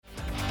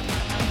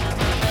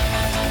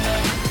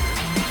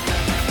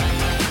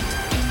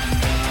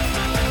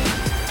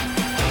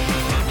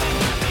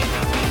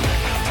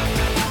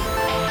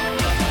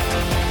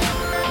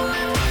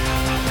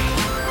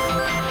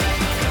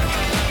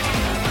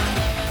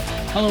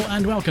Hello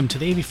and welcome to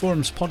the AV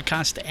Forums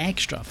Podcast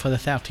Extra for the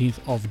 13th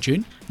of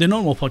June. The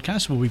normal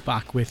podcast will be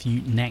back with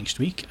you next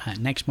week,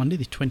 next Monday,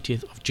 the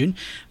 20th of June.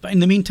 But in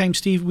the meantime,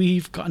 Steve,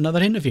 we've got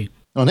another interview.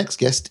 Our next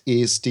guest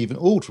is Stephen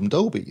Auld from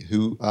Dolby,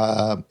 who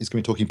is going to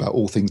be talking about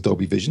all things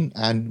Dolby Vision.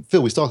 And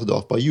Phil, we started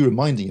off by you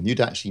reminding him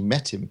you'd actually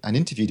met him and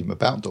interviewed him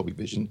about Dolby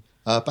Vision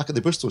back at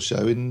the Bristol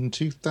show in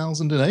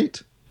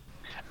 2008.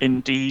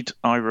 Indeed,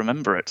 I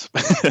remember it.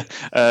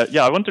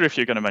 I wonder if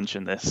you're going to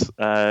mention this.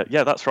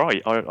 Yeah, that's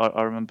right.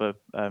 I remember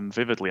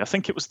vividly. I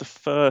think it was the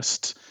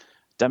first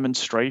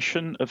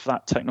demonstration of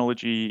that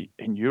technology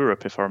in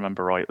Europe, if I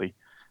remember rightly.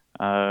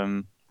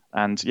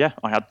 And yeah,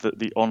 I had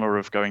the honour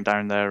of going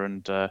down there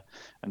and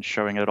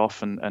showing it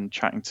off and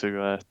chatting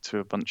to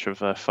a bunch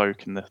of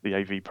folk in the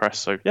AV press.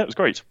 So yeah, it was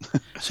great.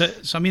 So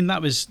I mean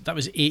that was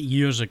 8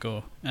 years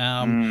ago.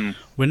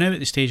 We're now at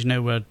the stage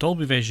now where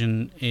Dolby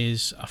Vision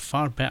is a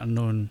far better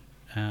known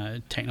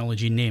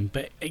technology name.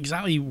 But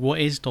exactly what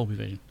is Dolby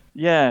Vision?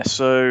 Yeah,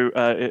 so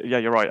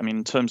you're right. I mean,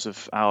 in terms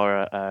of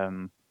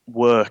our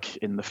work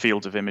in the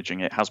field of imaging,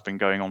 it has been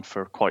going on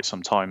for quite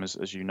some time,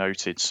 as you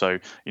noted. So,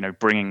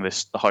 bringing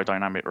the high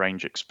dynamic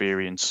range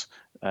experience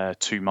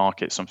to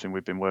market, something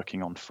we've been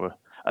working on for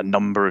a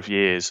number of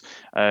years.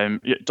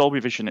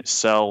 Dolby Vision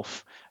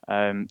itself,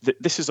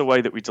 this is a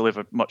way that we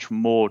deliver much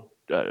more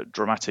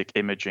dramatic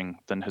imaging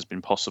than has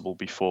been possible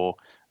before,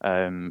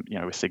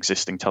 with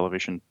existing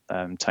television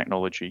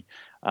technology.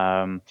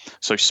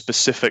 So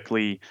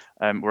specifically,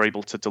 we're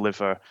able to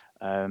deliver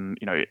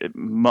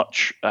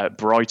much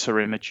brighter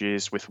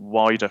images with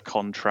wider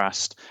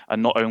contrast.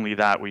 And not only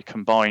that, we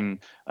combine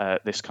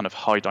this kind of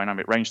high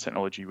dynamic range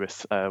technology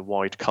with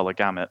wide color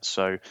gamut.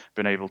 So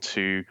been able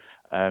to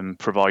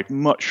provide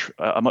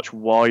a much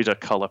wider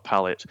color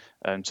palette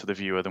to the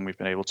viewer than we've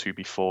been able to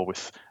before,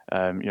 with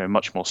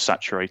much more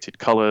saturated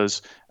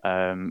colors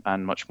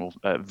and much more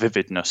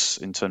vividness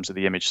in terms of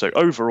the image. So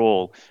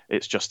overall,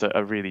 it's just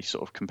a really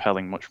sort of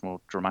compelling, much more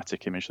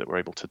dramatic image that we're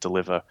able to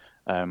deliver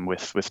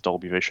with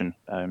Dolby Vision,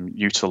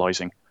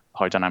 utilizing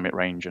high dynamic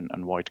range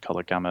and wide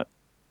color gamut.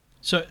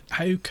 So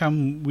how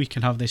come we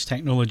can have this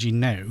technology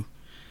now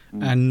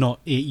and not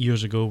 8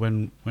 years ago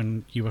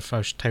when you were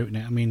first touting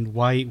it? I mean,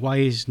 why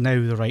is now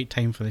the right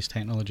time for this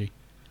technology?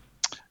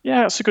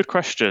 Yeah, that's a good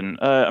question.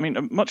 I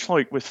mean, much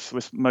like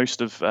with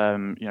most of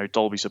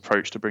Dolby's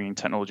approach to bringing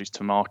technologies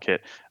to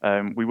market,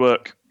 we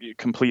work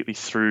completely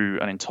through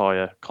an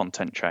entire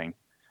content chain.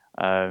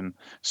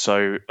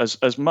 So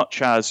as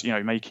much as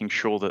making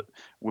sure that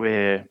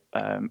we're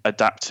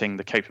adapting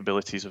the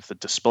capabilities of the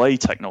display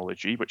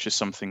technology, which is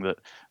something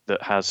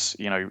that has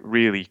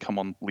really come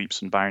on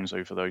leaps and bounds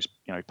over those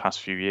past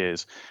few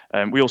years,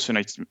 we also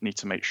need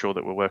to make sure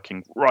that we're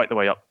working right the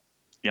way up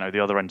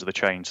the other end of the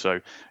chain. So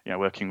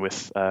working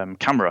with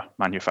camera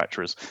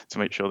manufacturers to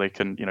make sure they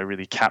can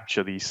really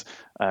capture these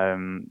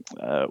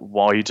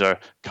wider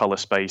color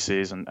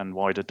spaces and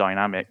wider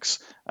dynamics,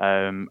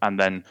 and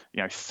then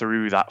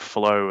through that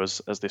flow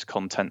as this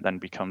content then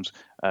becomes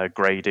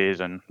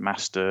graded and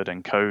mastered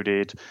and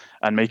coded,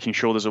 and making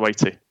sure there's a way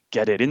to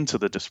get it into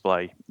the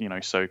display.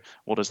 So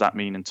what does that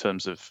mean in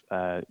terms of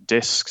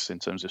discs, in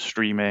terms of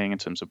streaming, in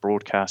terms of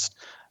broadcast?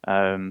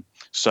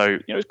 So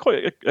it's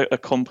quite a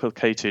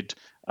complicated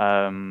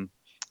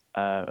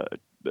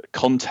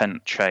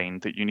content chain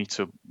that you need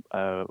to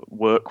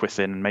work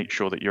within and make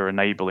sure that you're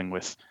enabling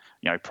with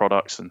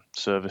products and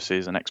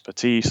services and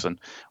expertise and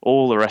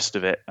all the rest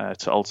of it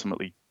to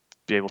ultimately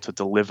be able to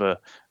deliver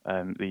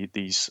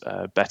these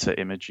better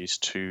images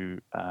to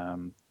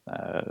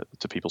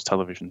people's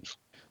televisions.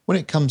 When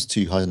it comes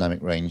to high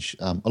dynamic range,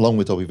 along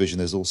with Dolby Vision,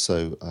 there's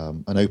also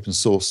an open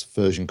source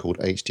version called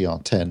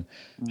HDR10.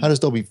 How does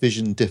Dolby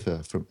Vision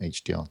differ from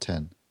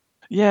HDR10?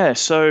 Yeah,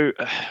 so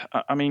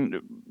I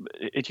mean,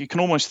 you can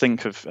almost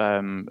think of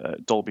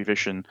Dolby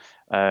Vision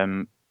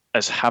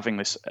as having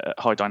this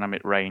high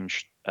dynamic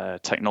range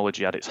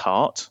technology at its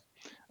heart.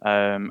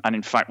 And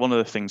in fact, one of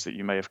the things that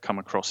you may have come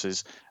across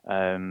is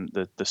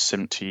the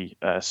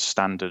SMPTE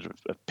standard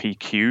of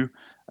PQ,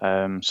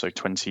 so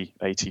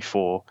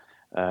 2084.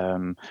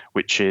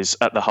 Which is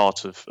at the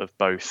heart of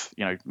both,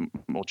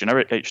 more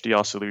generic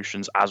HDR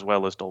solutions as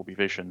well as Dolby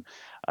Vision.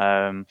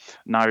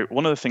 Now,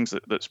 one of the things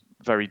that's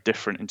very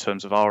different in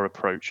terms of our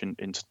approach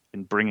in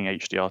bringing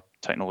HDR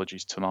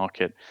technologies to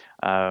market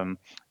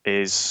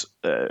is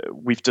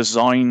we've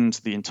designed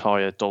the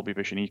entire Dolby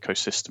Vision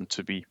ecosystem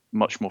to be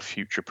much more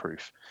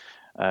future-proof.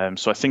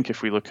 So I think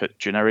if we look at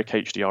generic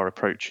HDR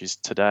approaches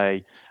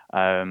today,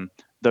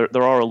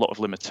 there are a lot of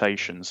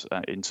limitations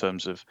in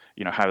terms of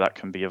how that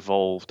can be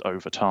evolved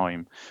over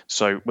time.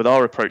 So with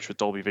our approach with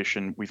Dolby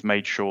Vision, we've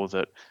made sure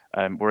that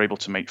we're able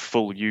to make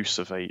full use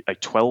of a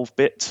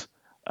 12-bit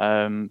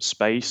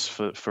space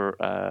for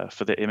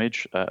the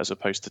image as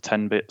opposed to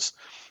 10 bits.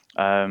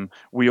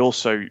 We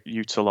also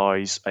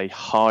utilize a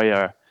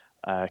higher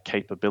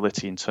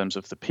capability in terms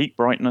of the peak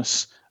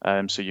brightness.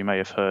 So you may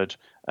have heard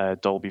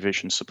Dolby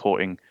Vision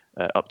supporting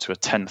up to a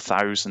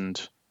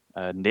 10,000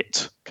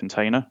 nit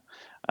container.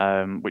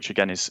 Which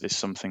again is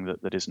something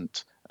that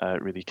isn't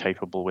really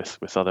capable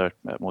with other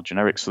more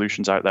generic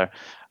solutions out there.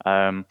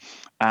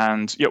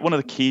 And yeah, one of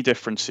the key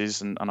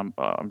differences, and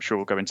I'm sure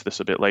we'll go into this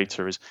a bit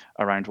later, is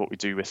around what we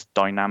do with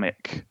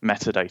dynamic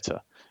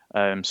metadata.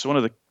 So one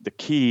of the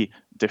key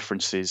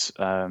differences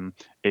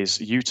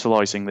is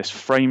utilizing this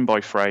frame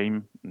by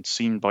frame and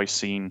scene by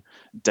scene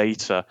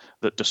data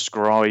that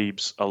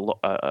describes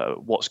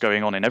what's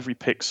going on in every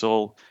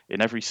pixel,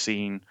 in every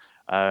scene,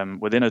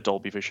 within a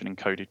Dolby Vision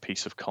encoded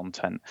piece of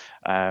content.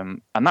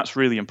 And that's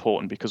really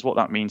important, because what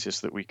that means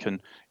is that we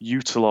can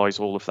utilize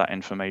all of that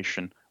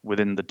information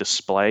within the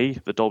display,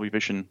 the Dolby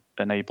Vision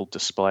enabled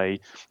display,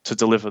 to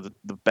deliver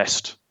the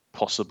best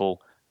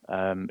possible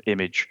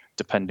image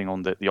depending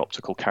on the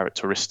optical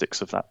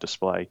characteristics of that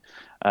display.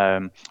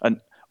 And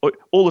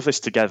all of this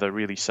together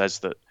really says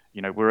that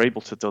we're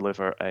able to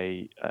deliver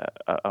a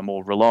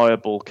more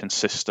reliable,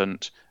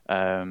 consistent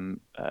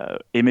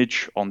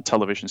image on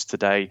televisions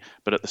today,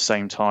 but at the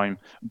same time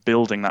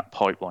building that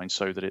pipeline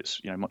so that it's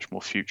much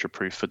more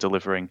future-proof for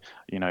delivering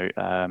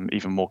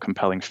even more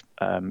compelling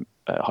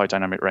high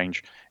dynamic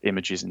range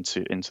images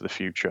into the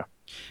future.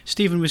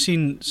 Stephen, we've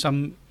seen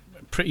some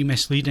pretty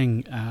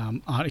misleading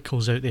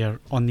articles out there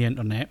on the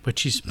internet,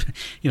 which is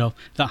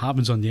that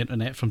happens on the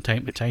internet from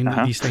time to time.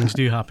 That these things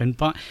do happen,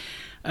 but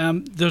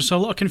there's a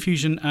lot of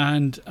confusion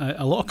and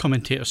a lot of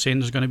commentators saying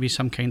there's going to be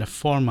some kind of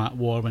format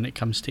war when it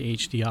comes to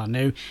HDR.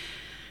 Now,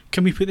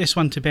 can we put this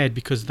one to bed?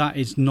 Because that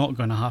is not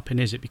going to happen,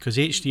 is it? Because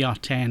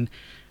HDR10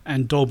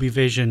 and Dolby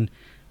Vision,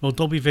 well,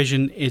 Dolby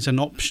Vision is an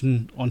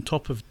option on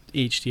top of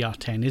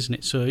HDR10, isn't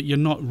it? So you're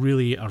not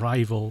really a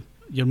rival.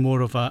 You're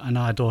more of an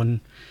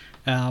add-on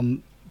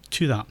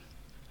to that.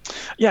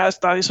 Yeah,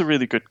 that is a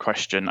really good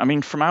question. I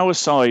mean, from our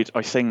side,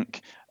 I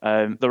think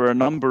there are a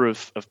number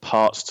of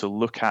parts to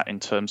look at in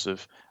terms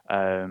of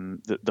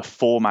the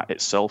format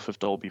itself of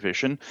Dolby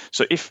Vision.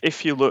 So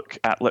if you look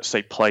at, let's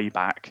say,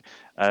 playback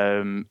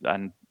and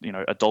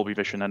a Dolby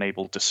Vision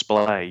enabled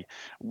display,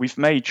 we've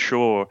made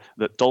sure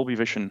that Dolby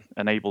Vision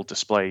enabled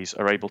displays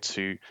are able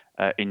to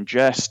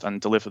ingest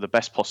and deliver the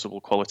best possible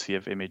quality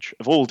of image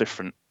of all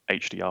different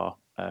HDR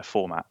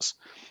formats.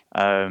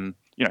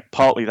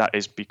 Partly that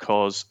is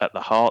because at the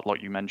heart,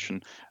 like you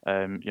mentioned,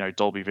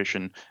 Dolby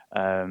Vision,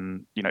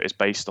 is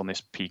based on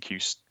this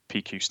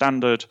PQ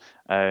standard,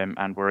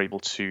 and we're able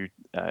to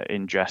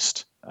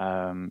ingest,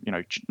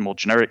 more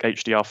generic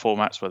HDR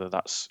formats, whether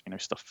that's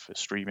stuff for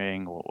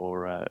streaming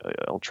or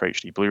Ultra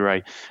HD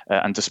Blu-ray,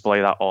 and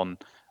display that on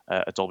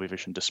a Dolby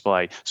Vision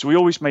display. So we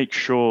always make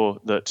sure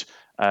that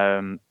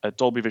a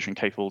Dolby Vision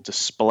capable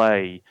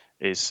display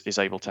is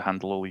able to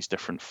handle all these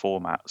different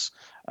formats.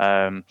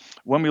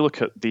 When we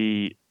look at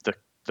the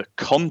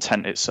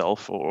content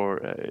itself, or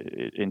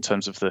in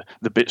terms of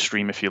the bit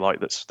stream, if you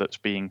like, that's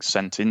being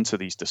sent into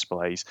these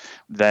displays,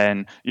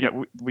 then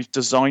we've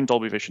designed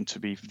Dolby Vision to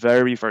be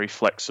very, very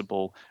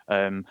flexible,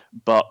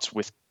 but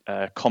with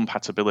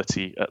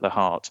compatibility at the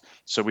heart.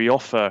 So we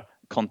offer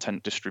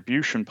content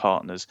distribution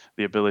partners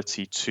the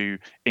ability to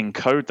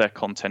encode their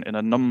content in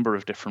a number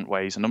of different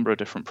ways, a number of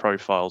different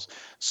profiles,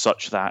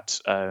 such that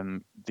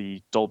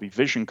the Dolby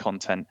Vision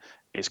content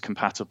is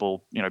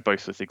compatible,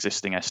 both with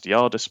existing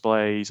SDR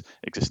displays,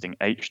 existing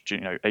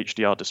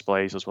HDR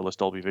displays, as well as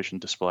Dolby Vision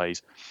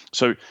displays.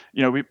 So,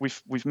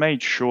 we've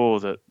made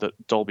sure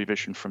that Dolby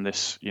Vision, from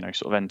this,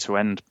 sort of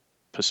end-to-end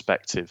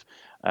perspective,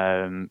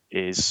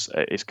 is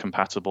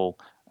compatible.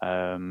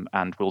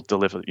 And will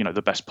deliver,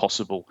 the best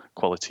possible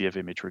quality of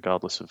image,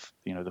 regardless of,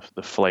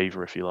 the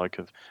flavor, if you like,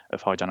 of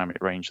high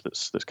dynamic range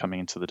that's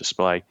coming into the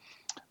display.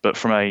 But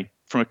from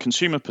a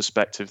consumer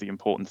perspective, the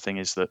important thing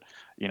is that,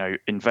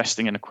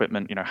 investing in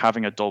equipment,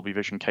 having a Dolby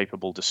Vision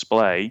capable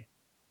display,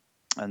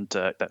 and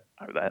that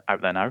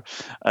out there now,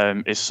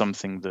 is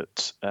something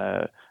that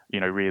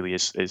really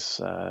is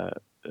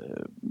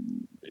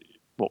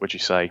what would you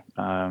say,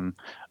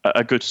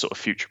 a good sort of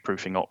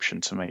future-proofing option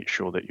to make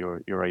sure that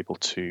you're able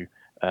to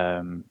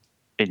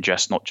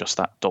ingest not just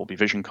that Dolby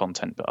Vision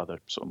content, but other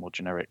sort of more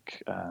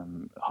generic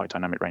high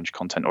dynamic range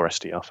content, or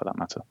SDR for that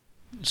matter.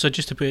 So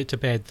just to put it to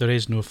bed, there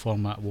is no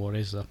format war,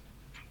 is there?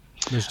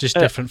 There's just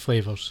different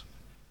flavors.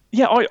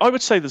 Yeah, I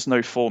would say there's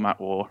no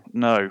format war.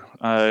 No,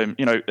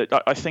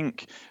 I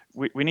think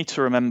we need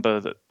to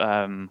remember that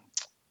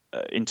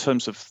in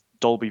terms of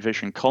Dolby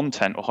Vision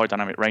content or high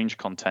dynamic range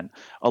content,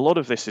 a lot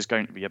of this is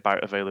going to be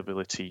about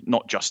availability,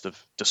 not just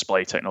of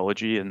display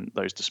technology and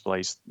those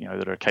displays,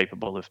 that are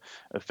capable of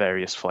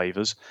various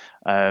flavors,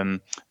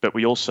 but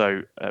we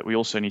also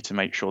need to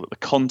make sure that the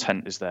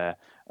content is there.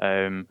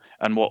 And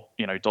what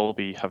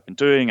Dolby have been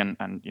doing,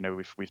 and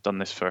we've done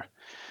this for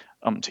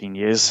umpteen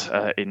years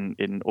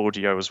in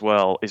audio as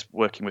well, is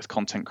working with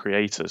content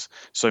creators.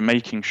 So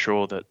making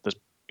sure that there's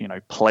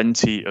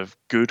plenty of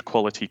good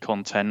quality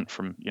content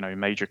from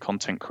major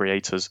content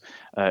creators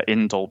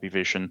in Dolby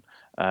Vision,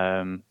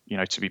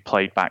 to be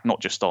played back, not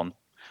just on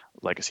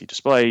legacy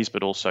displays,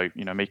 but also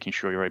making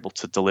sure you're able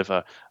to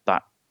deliver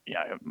that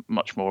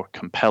much more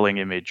compelling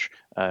image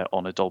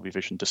on a Dolby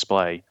Vision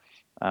display.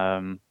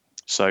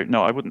 So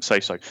no, I wouldn't say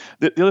so.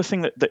 The other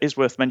thing that is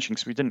worth mentioning,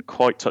 because we didn't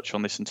quite touch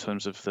on this in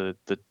terms of the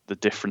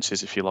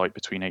differences, if you like,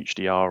 between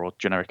HDR or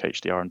generic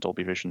HDR and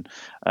Dolby Vision.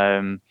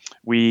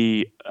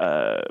 We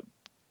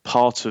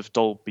part of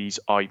Dolby's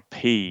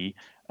IP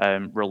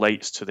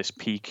relates to this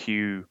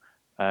PQ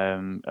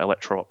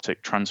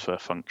electro-optic transfer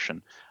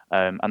function,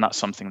 and that's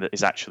something that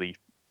is actually,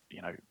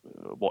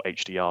 what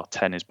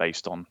HDR10 is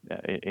based on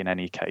in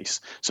any case.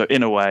 So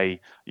in a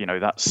way,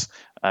 that's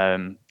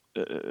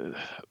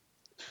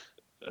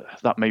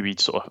that maybe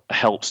sort of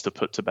helps to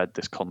put to bed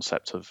this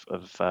concept of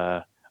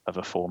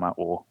a format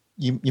war.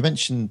 You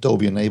mentioned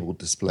Dolby-enabled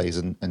displays,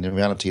 and in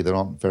reality, there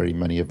aren't very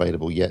many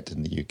available yet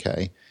in the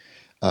UK.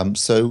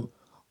 So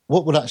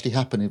what would actually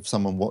happen if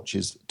someone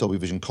watches Dolby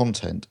Vision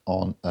content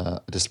on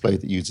a display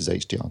that uses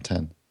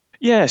HDR10?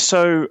 Yeah,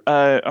 so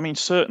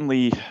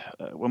certainly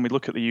when we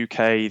look at the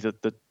UK,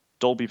 the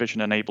Dolby Vision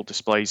enabled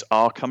displays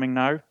are coming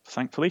now,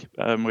 thankfully,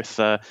 with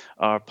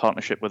our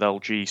partnership with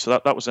LG.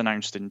 So that was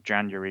announced in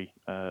January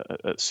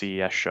at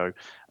CES show,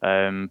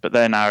 but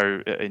they're now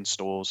in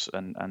stores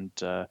and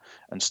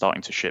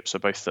starting to ship. So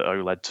both the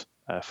OLED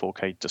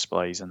 4K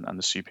displays and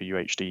the Super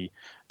UHD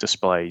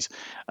displays.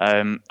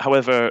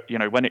 However,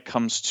 when it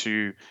comes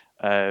to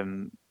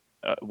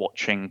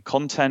watching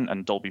content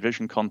and Dolby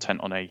Vision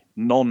content on a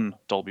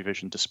non-Dolby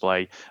Vision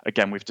display,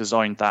 again, we've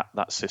designed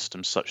that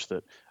system such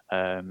that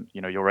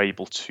you're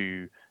able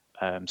to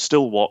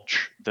still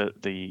watch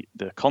the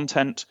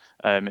content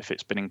if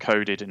it's been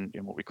encoded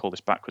in what we call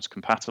this backwards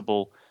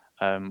compatible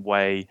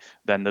way.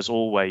 Then there's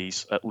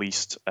always at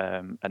least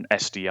an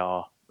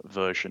SDR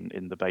version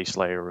in the base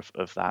layer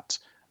of that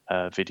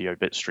video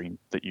bitstream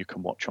that you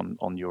can watch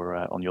on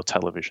your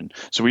television.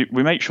 So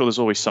we make sure there's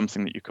always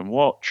something that you can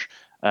watch.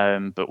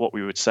 But what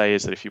we would say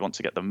is that if you want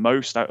to get the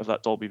most out of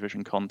that Dolby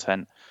Vision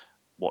content,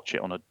 watch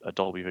it on a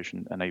Dolby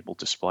Vision enabled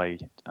display,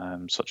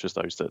 such as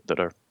those that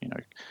are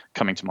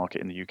coming to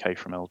market in the UK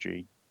from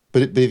LG.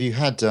 But if you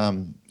had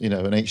an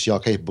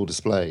HDR capable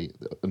display,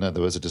 in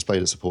other words, a display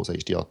that supports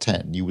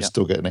HDR10, you would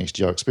still get an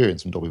HDR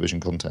experience from Dolby Vision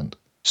content.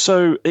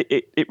 So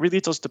it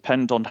really does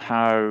depend on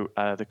how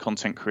the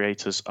content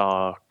creators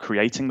are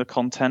creating the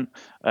content.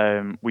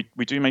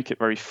 We do make it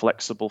very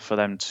flexible for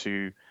them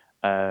to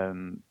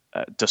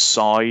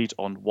decide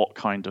on what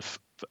kind of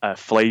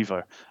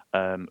flavor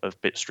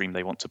of bitstream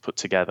they want to put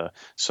together.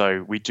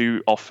 So we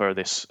do offer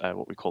this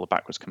what we call a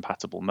backwards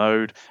compatible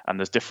mode, and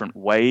there's different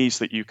ways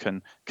that you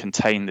can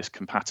contain this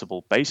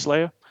compatible base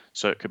layer.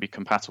 So it could be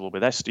compatible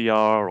with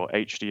SDR or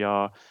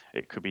HDR,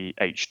 it could be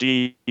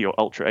HD or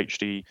Ultra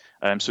HD.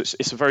 So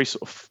it's a very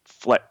sort of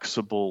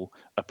flexible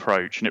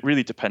approach, and it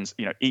really depends.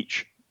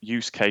 Each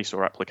use case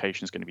or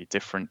application is going to be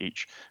different.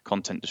 Each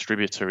content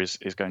distributor is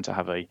going to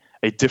have a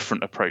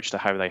different approach to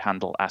how they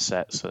handle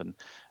assets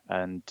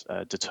and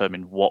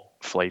determine what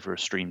flavor of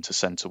stream to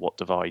send to what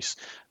device.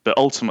 But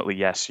ultimately,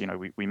 yes,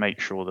 we make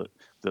sure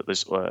that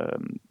there's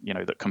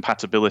that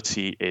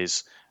compatibility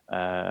is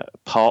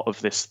part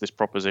of this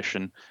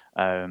proposition,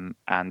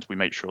 and we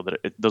make sure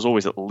that there's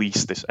always at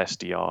least this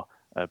SDR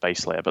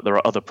base layer. But there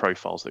are other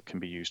profiles that can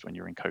be used when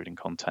you're encoding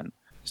content.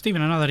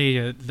 Stephen, another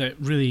area that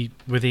really,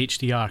 with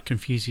HDR,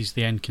 confuses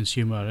the end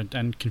consumer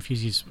and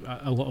confuses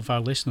a lot of our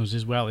listeners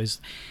as well is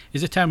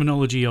the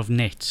terminology of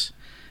nits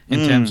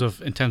in terms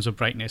of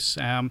brightness.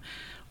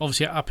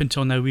 Obviously, up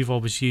until now, we've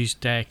always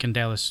used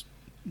Candelas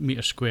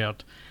meter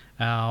squared,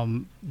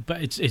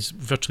 but it's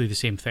virtually the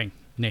same thing,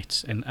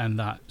 nits and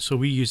that. So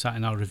we use that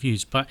in our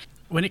reviews. But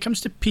when it comes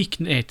to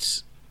peak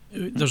nits,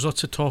 there's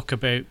lots of talk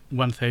about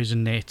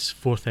 1,000 nits,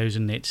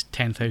 4,000 nits,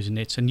 10,000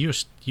 nits, and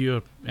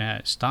your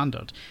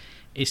standard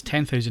is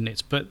 10,000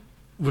 nits, but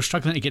we're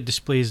struggling to get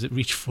displays that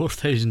reach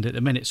 4,000 at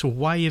the minute. So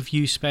why have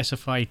you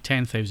specified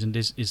 10,000?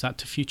 Is that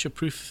to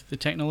future-proof the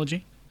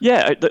technology?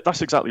 Yeah,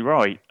 that's exactly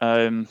right.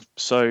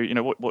 So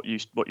what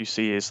you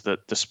see is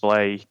that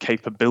display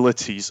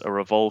capabilities are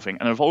evolving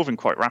and evolving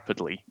quite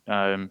rapidly.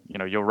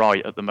 You're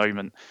right. At the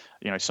moment,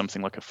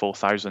 something like a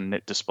 4,000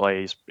 nit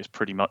display is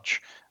pretty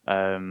much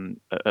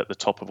at the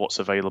top of what's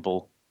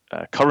available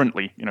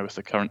currently, with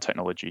the current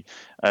technology.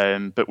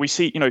 But we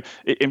see,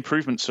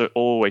 improvements are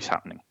always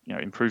happening.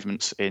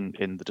 Improvements in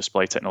the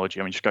display technology.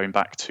 I mean, just going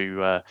back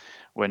to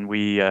when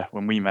we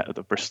met at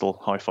the Bristol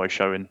Hi-Fi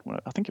show in,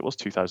 I think it was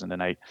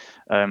 2008.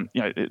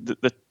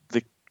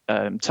 The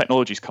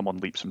technologies come on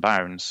leaps and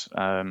bounds.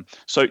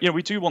 So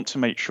we do want to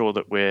make sure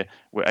that we're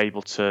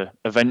able to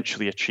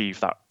eventually achieve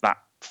that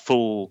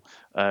full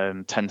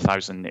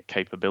 10,000 nit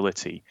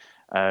capability.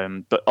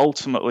 But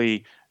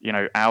ultimately,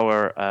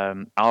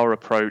 our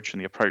approach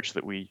and the approach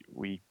that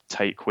we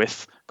take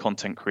with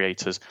content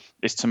creators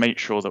is to make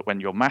sure that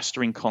when you're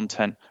mastering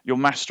content, you're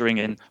mastering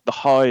in the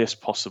highest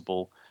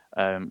possible,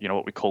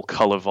 what we call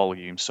color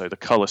volume. So the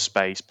color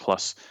space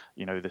plus,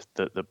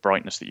 the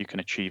brightness that you can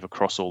achieve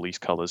across all these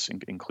colors,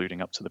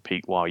 including up to the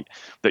peak white,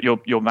 that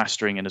you're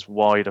mastering in as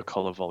wide a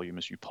color volume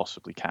as you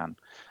possibly can.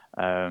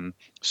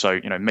 So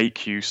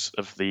make use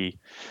of the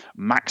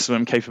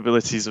maximum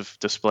capabilities of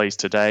displays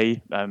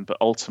today, but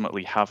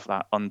ultimately have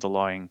that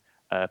underlying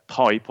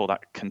pipe or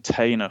that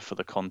container for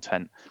the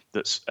content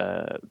that's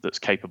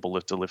capable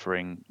of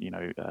delivering,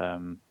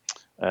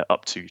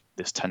 up to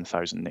this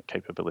 10,000 nit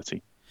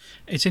capability.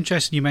 It's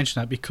interesting you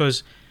mention that,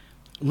 because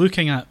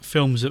looking at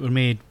films that were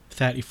made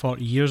 30,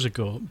 40 years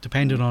ago,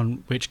 depending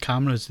on which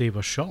cameras they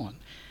were shot on,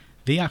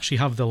 they actually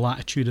have the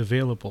latitude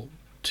available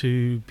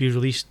to be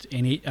released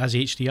as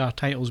HDR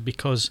titles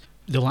because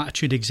the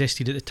latitude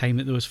existed at the time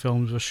that those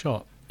films were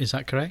shot. Is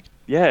that correct?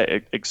 Yeah,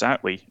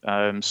 exactly.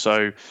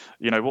 So,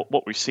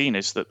 what we've seen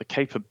is that the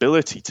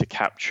capability to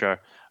capture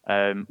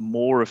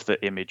more of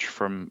the image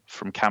from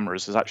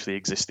cameras has actually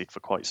existed for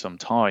quite some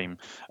time.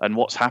 And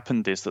what's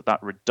happened is that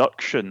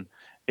reduction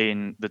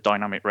in the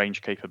dynamic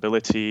range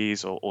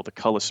capabilities or the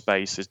color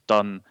space is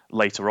done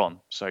later on.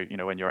 So,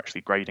 when you're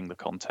actually grading the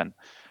content.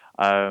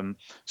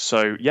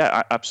 So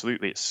yeah,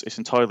 absolutely, it's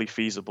entirely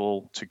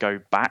feasible to go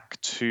back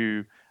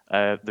to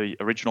the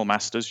original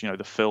masters,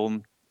 the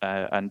film,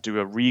 and do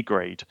a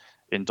regrade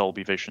in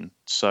Dolby Vision.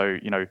 So,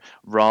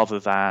 rather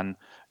than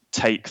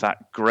take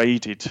that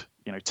graded,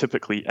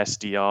 typically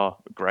SDR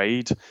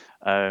grade,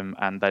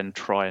 and then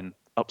try and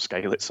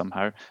upscale it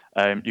somehow,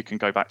 you can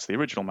go back to the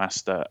original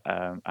master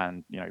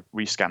and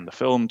rescan the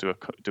film,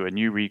 do a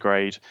new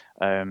regrade,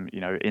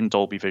 in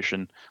Dolby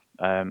Vision,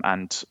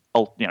 and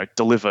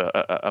deliver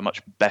a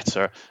much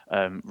better,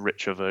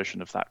 richer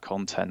version of that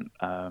content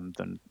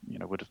than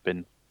would have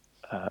been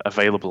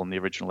available in the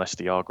original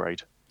SDR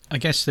grade. I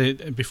guess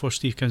before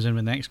Steve comes in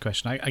with the next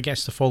question, I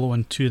guess the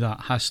follow-on to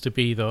that has to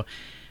be, though,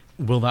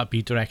 will that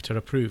be director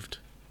approved?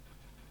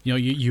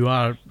 You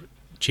are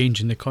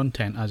changing the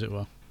content, as it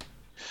were.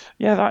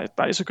 Yeah,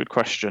 that is a good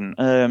question.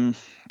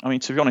 I mean,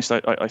 to be honest,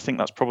 I think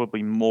that's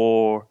probably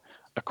more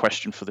a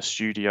question for the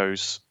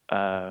studios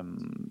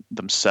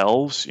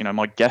themselves.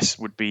 My guess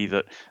would be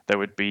that there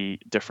would be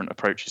different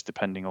approaches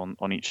depending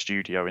on each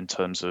studio in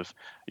terms of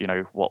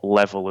what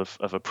level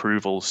of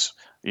approvals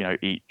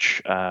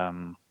each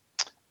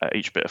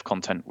bit of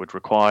content would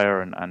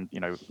require, and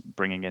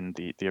bringing in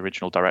the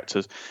original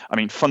directors. I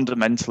mean,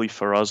 fundamentally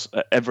for us,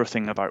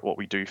 everything about what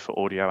we do for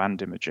audio and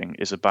imaging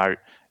is about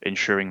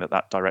ensuring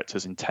that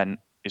director's intent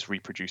is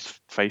reproduced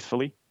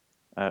faithfully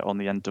on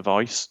the end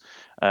device.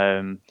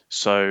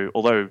 So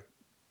although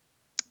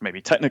maybe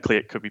technically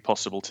it could be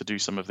possible to do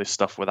some of this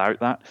stuff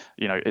without that,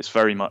 it's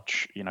very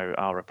much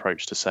our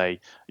approach to say,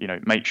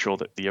 make sure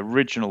that the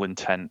original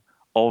intent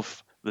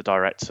of the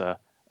director,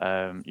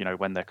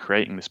 when they're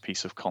creating this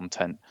piece of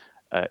content,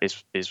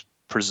 is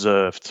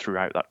preserved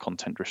throughout that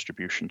content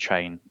distribution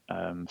chain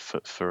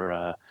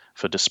for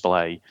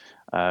display.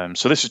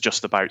 So this is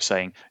just about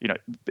saying,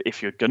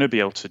 if you're going to be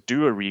able to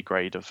do a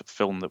regrade of a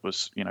film that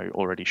was,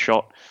 already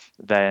shot,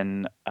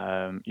 then,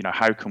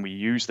 how can we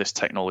use this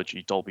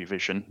technology, Dolby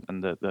Vision,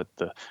 and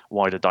the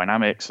wider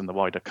dynamics and the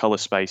wider color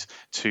space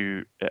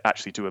to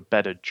actually do a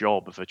better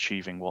job of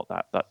achieving what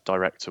that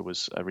director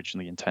was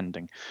originally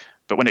intending.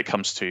 But when it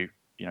comes to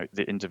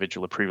the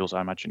individual approvals, I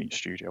imagine each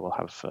studio will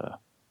have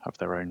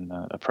their own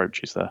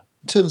approaches there.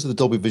 In terms of the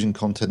Dolby Vision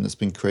content that's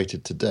been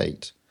created to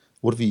date,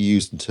 what have you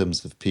used in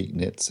terms of peak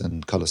nits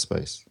and color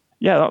space?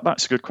 Yeah,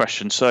 that's a good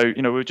question. So,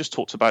 we just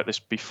talked about this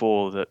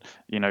before, that,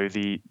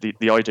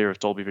 the idea of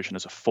Dolby Vision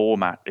as a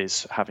format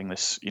is having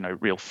this,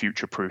 real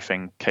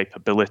future-proofing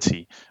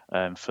capability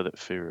for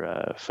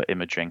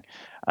imaging.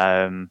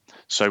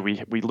 So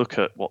we look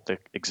at what the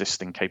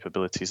existing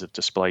capabilities of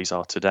displays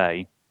are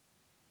today.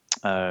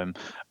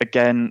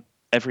 Again,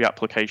 every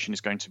application is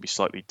going to be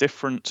slightly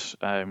different.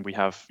 We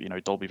have,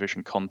 Dolby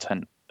Vision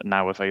content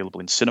now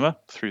available in cinema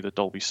through the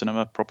Dolby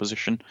Cinema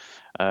proposition,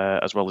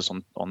 as well as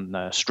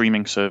on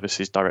streaming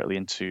services directly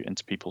into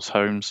people's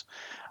homes.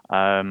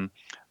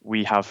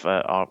 We have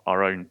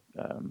our own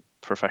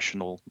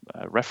professional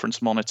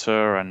reference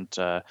monitor and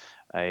a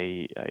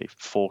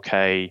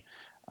 4K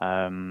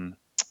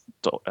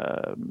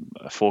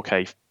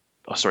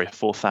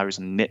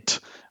 4,000 nit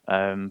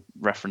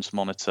reference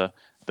monitor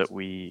that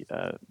we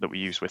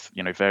use with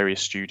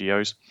various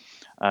studios.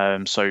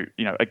 So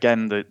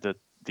again,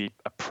 the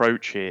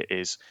approach here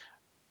is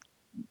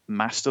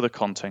master the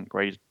content,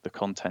 grade the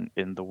content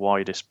in the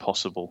widest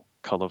possible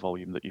color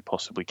volume that you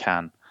possibly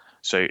can.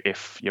 So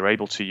if you're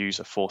able to use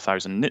a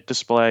 4,000 nit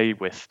display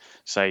with,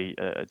 say,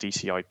 a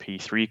DCI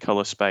P3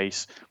 color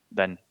space,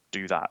 then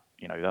do that.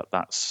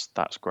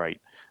 That's great.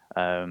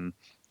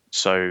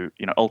 So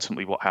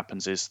ultimately what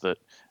happens is that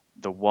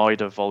the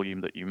wider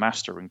volume that you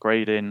master and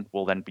grade in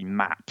will then be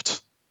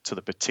mapped to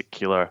the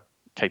particular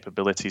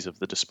capabilities of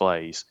the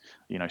displays.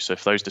 So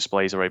if those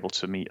displays are able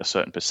to meet a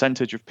certain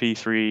percentage of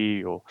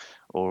P3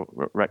 or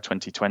Rec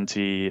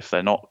 2020, if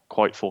they're not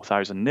quite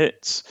 4,000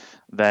 nits,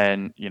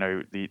 then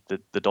the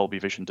Dolby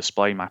Vision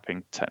display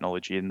mapping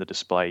technology in the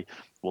display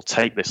will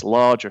take this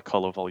larger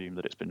color volume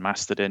that it's been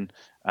mastered in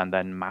and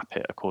then map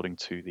it according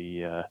to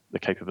the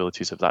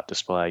capabilities of that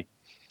display.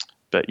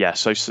 But yeah,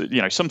 so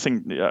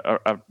something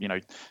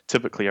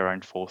typically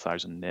around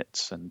 4,000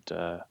 nits, and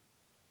the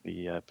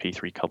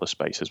P3 color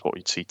space is what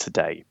you'd see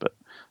today. But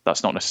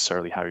that's not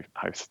necessarily how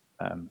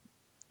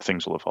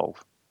things will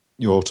evolve.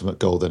 your ultimate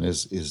goal then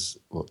is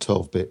what,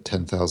 12-bit,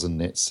 10,000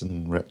 nits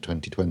and Rec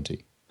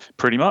 2020?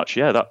 Pretty much,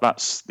 yeah.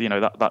 That's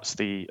that's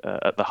the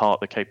at the heart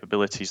the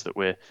capabilities that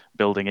we're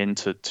building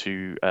into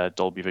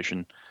Dolby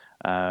Vision.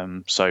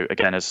 So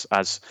again, as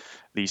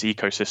these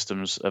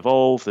ecosystems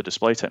evolve, the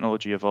display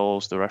technology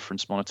evolves, the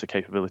reference monitor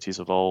capabilities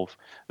evolve,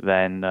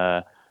 then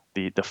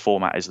the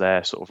format is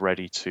there, sort of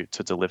ready to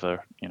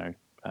deliver,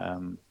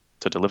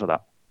 to deliver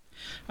that.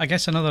 I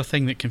guess another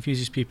thing that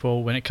confuses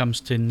people when it comes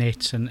to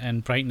nits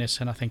and brightness,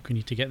 and I think we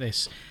need to get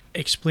this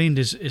explained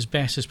as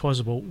best as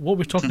possible. What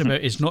we're talking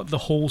about is not the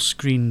whole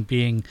screen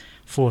being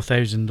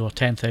 4,000 or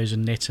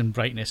 10,000 nits in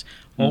brightness.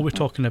 All we're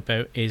talking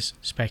about is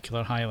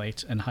specular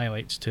highlights and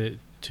highlights to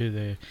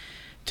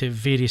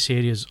various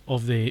areas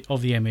of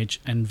the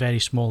image and very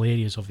small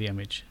areas of the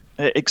image.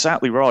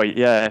 Exactly right.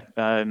 Yeah.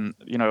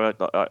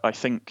 I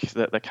think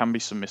that there can be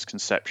some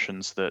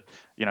misconceptions that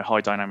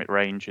high dynamic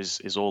range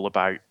is all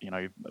about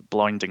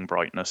blinding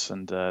brightness,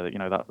 and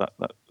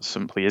that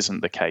simply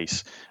isn't the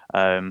case.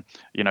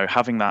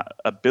 Having that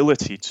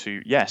ability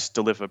to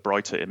deliver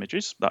brighter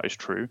images, that is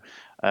true.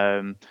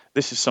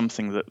 This is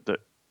something that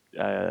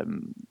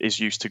is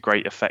used to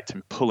great effect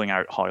in pulling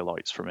out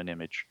highlights from an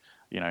image.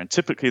 And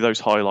typically those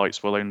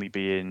highlights will only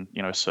be in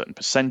a certain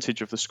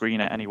percentage of the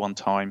screen at any one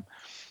time.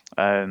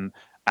 And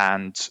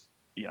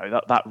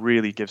that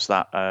really gives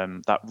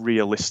that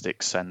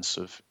realistic sense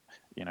of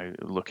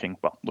looking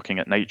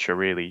at nature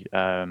really.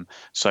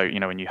 So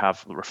when you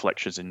have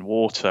reflections in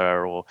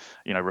water, or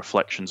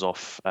reflections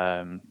off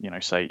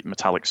say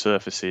metallic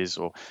surfaces,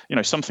 or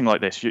something like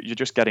this, you're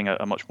just getting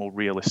a much more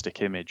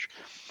realistic image.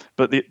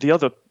 But the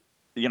other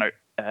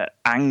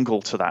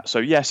angle to that, so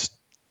yes,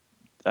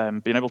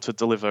 being able to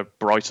deliver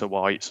brighter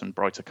whites and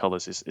brighter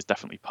colors is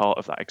definitely part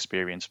of that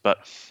experience. But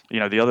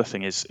the other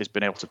thing is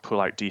being able to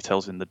pull out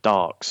details in the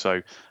dark.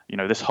 So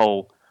this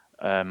whole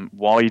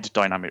wide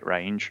dynamic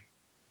range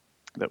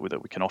that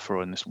we can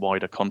offer in this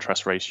wider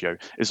contrast ratio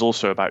is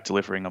also about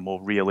delivering a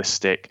more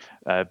realistic,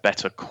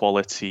 better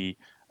quality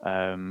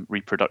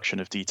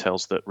reproduction of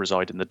details that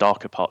reside in the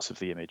darker parts of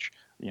the image,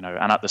 and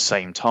at the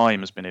same time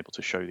has been able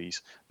to show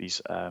these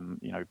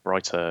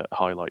brighter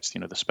highlights, the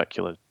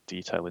specular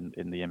detail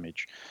in the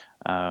image.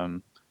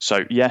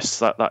 So yes,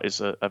 that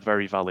is a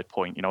very valid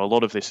point. A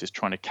lot of this is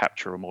trying to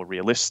capture a more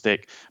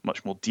realistic,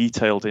 much more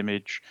detailed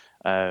image,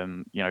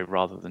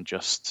 rather than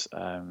just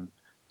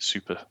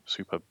super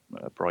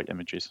bright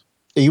images.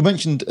 You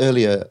mentioned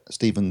earlier,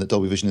 Stephen, that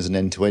Dolby Vision is an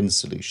end-to-end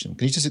solution.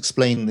 Can you just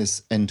explain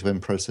this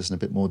end-to-end process in a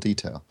bit more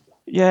detail?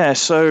 Yeah,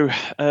 so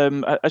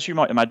as you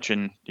might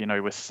imagine,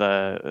 with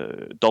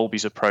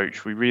Dolby's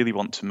approach, we really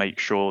want to make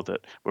sure that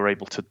we're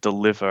able to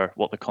deliver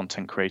what the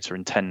content creator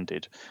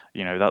intended.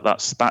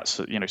 That's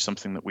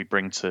something that we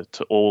bring to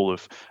all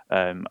of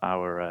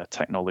our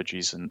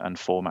technologies and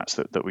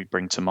formats that we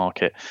bring to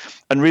market.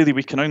 And really,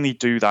 we can only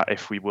do that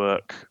if we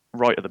work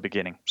right at the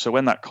beginning. So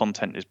when that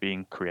content is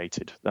being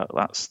created,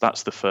 that's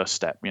the first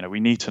step. We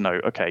need to know,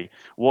 okay,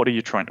 what are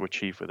you trying to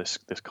achieve with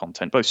this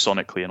content, both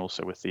sonically and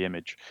also with the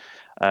image.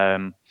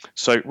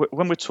 So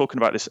when we're talking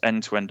about this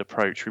end-to-end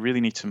approach, we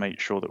really need to make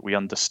sure that we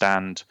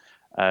understand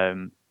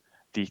the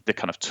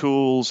kind of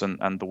tools and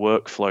the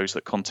workflows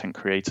that content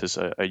creators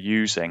are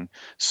using,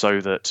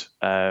 so that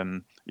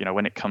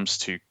when it comes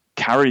to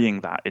carrying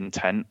that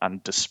intent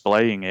and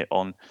displaying it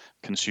on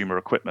consumer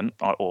equipment,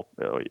 or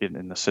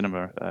in the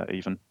cinema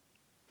even,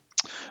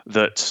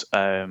 that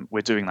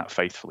we're doing that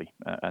faithfully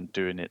and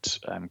doing it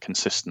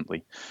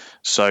consistently.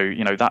 So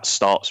that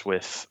starts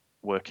with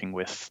working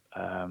with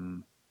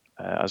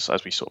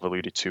as we sort of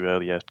alluded to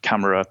earlier,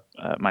 camera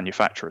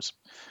manufacturers.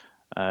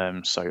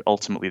 So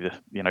ultimately,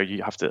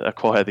 you have to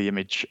acquire the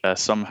image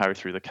somehow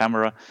through the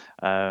camera,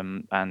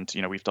 and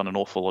we've done an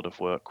awful lot of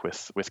work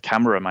with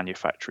camera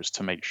manufacturers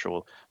to make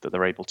sure that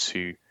they're able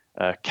to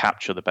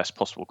capture the best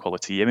possible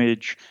quality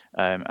image,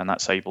 and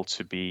that's able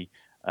to be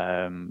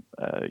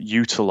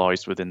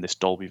utilized within this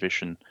Dolby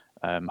Vision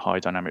high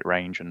dynamic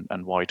range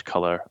and wide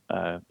color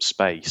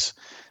space.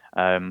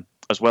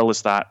 As well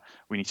as that,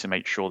 we need to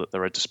make sure that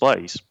there are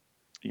displays.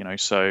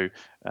 So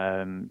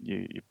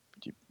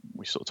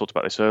we sort of talked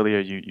about this earlier.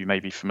 You may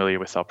be familiar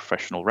with our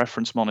professional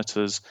reference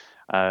monitors.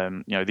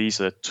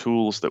 These are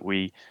tools that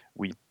we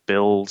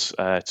build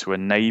to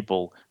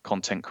enable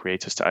content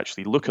creators to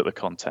actually look at the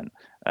content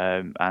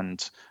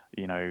and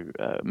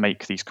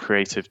make these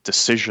creative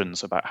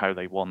decisions about how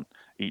they want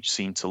each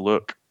scene to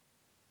look,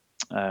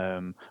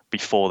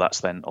 before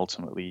that's then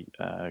ultimately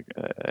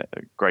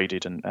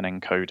graded and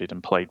encoded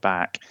and played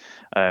back.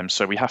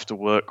 So we have to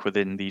work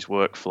within these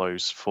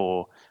workflows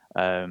for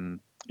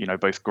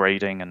both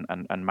grading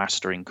and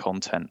mastering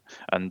content.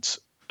 And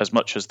as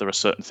much as there are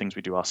certain things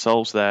we do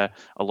ourselves there,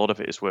 a lot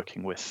of it is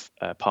working with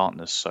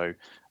partners. So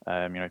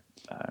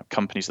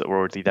companies that were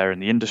already there in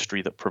the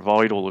industry that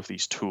provide all of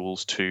these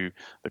tools to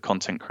the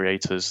content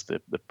creators, the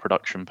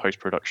production,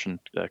 post-production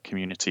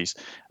communities,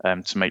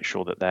 to make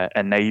sure that they're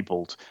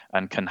enabled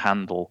and can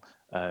handle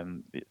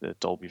the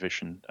Dolby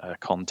Vision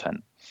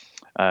content.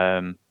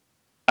 And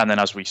then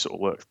as we sort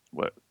of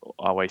work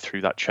our way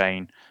through that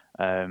chain,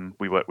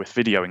 We work with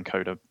video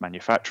encoder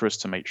manufacturers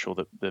to make sure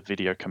that the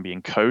video can be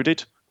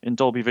encoded in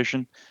Dolby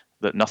Vision,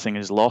 that nothing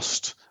is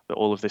lost, that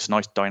all of this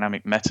nice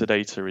dynamic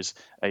metadata is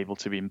able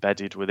to be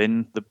embedded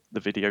within the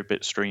video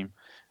bit stream.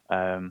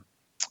 And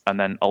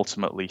then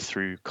ultimately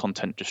through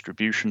content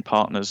distribution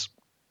partners,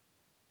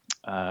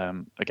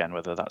 again,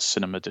 whether that's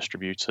cinema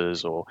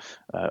distributors or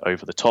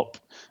over-the-top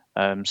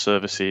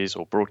services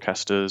or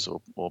broadcasters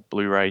or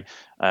Blu-ray,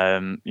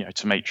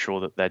 to make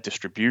sure that their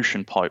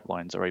distribution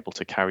pipelines are able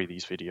to carry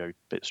these video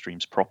bit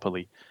streams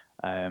properly,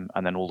 and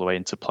then all the way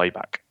into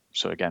playback.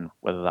 So again,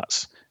 whether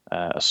that's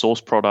a source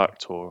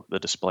product or the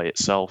display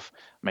itself,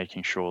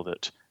 making sure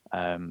that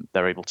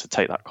they're able to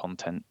take that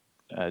content,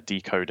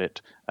 decode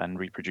it, and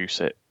reproduce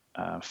it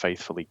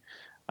faithfully.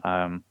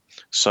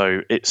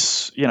 So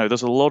it's,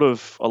 there's a lot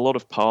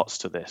of parts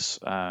to this,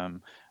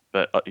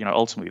 but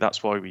ultimately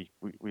that's why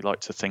we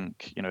like to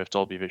think of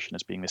Dolby Vision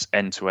as being this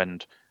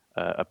end-to-end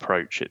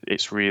approach.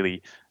 It's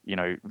really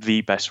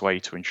the best way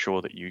to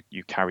ensure that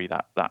you carry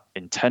that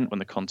intent when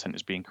the content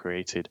is being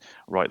created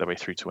right the way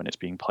through to when it's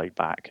being played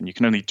back, and you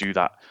can only do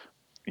that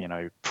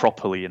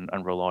properly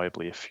and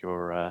reliably if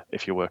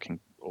you're working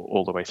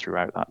all the way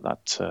throughout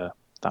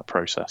that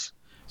process.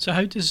 So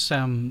how does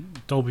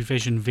Dolby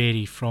Vision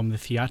vary from the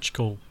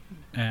theatrical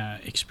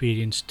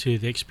experience to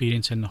the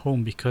experience in the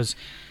home? Because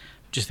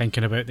just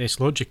thinking about this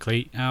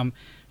logically,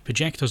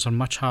 projectors are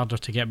much harder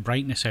to get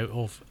brightness out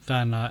of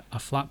than a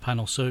flat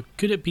panel. So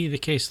could it be the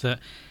case that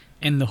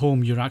in the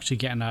home you're actually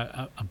getting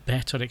a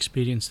better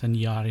experience than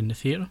you are in the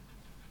theatre?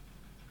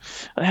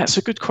 That's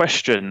a good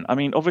question. I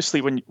mean,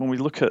 obviously, when we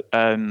look at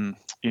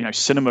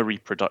cinema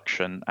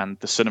reproduction and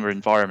the cinema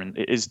environment,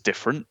 it is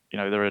different.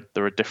 There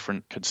are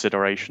different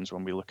considerations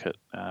when we look at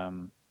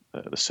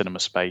the cinema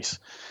space.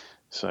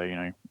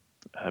 So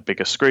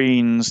bigger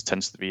screens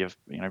tends to be a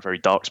very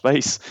dark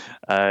space.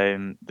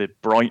 The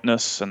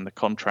brightness and the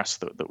contrast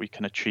that we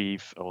can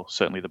achieve, or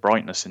certainly the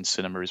brightness in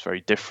cinema, is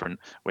very different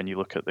when you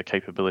look at the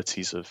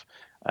capabilities of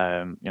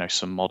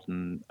some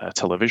modern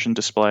television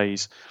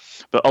displays.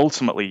 But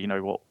ultimately,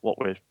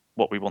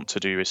 what we want to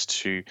do is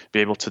to be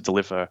able to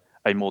deliver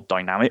a more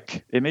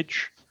dynamic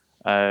image.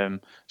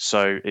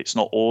 So it's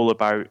not all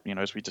about,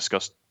 as we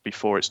discussed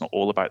before, it's not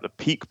all about the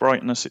peak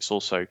brightness. It's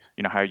also,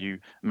 how you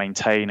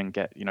maintain and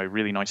get,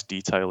 really nice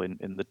detail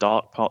in the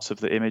dark parts of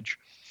the image.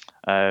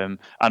 And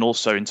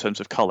also in terms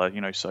of color,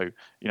 so,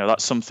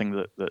 that's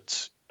something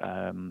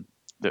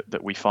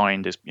that we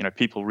find is,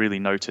 people really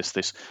notice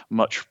this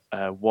much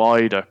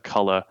wider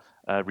color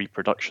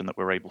reproduction that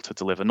we're able to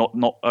deliver,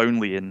 not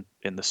only in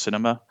the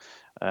cinema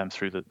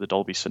through the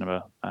Dolby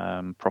Cinema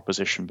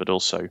proposition, but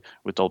also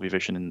with Dolby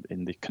Vision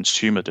in the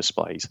consumer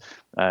displays,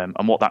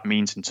 and what that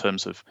means in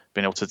terms of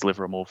being able to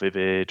deliver a more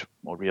vivid,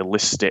 more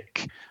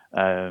realistic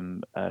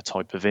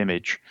type of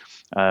image.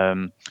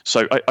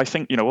 So I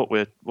think what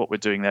we're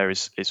doing there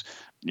is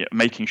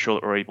making sure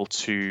that we're able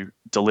to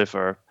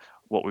deliver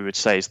what we would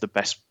say is the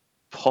best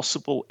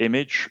possible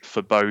image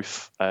for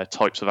both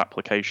types of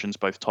applications,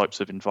 both types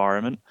of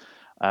environment,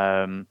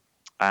 and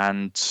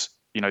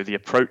the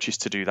approach is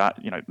to do that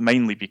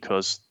mainly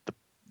because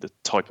the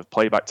type of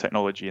playback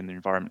technology in the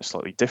environment is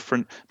slightly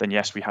different. Then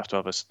yes, we have to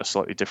have a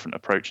slightly different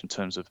approach in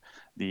terms of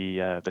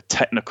the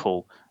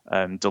technical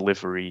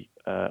delivery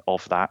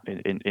of that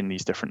in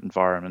these different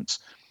environments.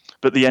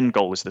 But the end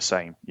goal is the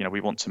same.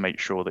 We want to make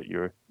sure that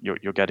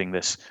you're getting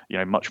this,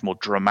 much more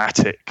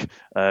dramatic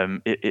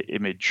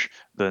image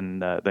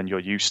than you're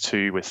used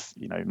to, with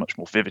much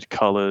more vivid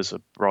colors, a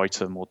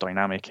brighter, more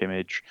dynamic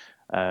image.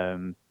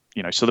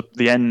 So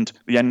the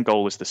end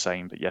goal is the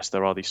same. But yes,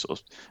 there are these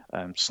sort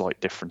of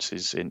slight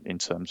differences in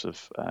terms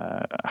of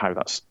how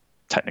that's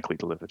technically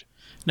delivered.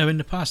 Now, in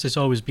the past, it's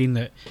always been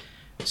that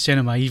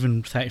cinema,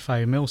 even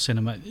 35mm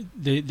cinema,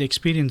 the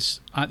experience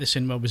at the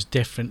cinema was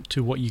different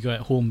to what you got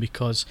at home,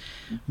 because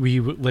we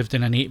lived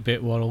in an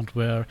 8-bit world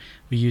where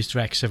we used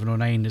Rec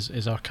 709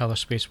 as our colour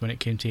space when it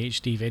came to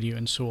HD video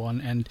and so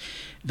on, and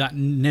that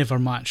never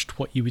matched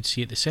what you would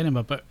see at the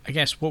cinema. But I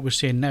guess what we're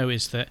saying now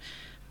is that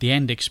the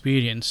end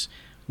experience,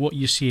 what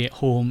you see at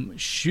home,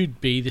 should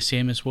be the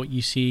same as what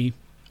you see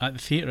at the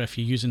theatre if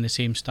you're using the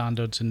same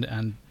standards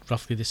and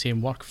roughly the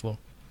same workflow.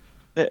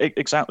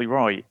 Exactly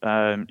right.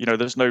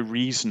 There's no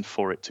reason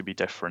for it to be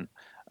different.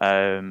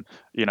 The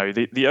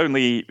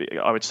only,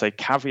 I would say,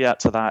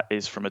 caveat to that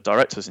is from a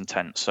director's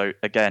intent. So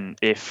again,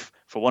 if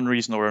for one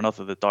reason or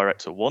another the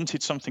director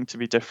wanted something to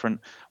be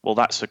different, well,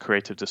 that's a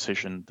creative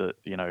decision that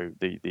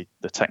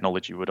the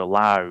technology would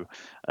allow.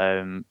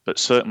 But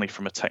certainly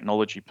from a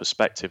technology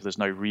perspective, there's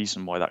no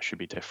reason why that should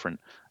be different.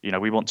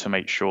 We want to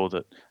make sure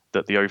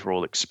that the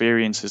overall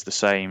experience is the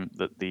same,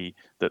 that the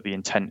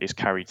intent is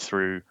carried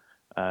through.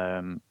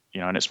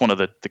 And it's one of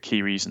the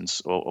key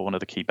reasons, or one of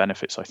the key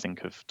benefits, I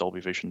think, of Dolby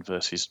Vision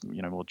versus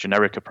more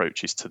generic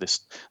approaches to this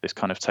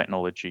kind of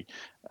technology,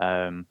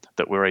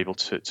 that we're able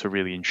to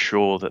really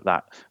ensure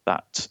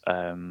that's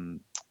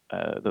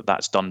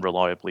done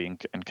reliably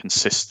and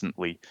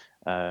consistently,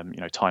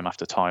 time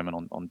after time,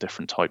 and on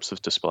different types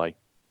of display.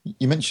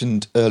 You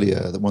mentioned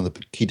earlier that one of the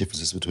key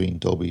differences between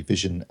Dolby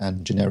Vision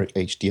and generic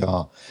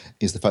HDR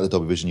is the fact that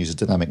Dolby Vision uses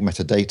dynamic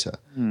metadata.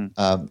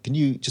 Can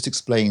you just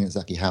explain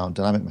exactly how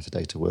dynamic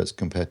metadata works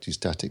compared to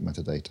static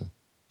metadata?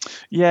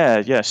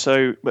 Yeah.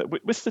 So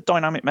with the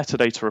dynamic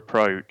metadata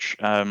approach,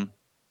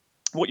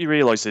 what you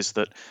realize is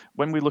that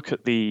when we look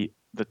at the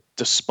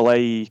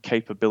display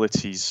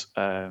capabilities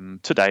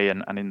today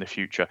and in the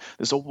future,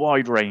 there's a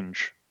wide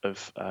range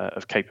of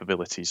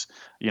capabilities.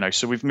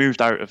 So we've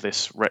moved out of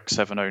this Rec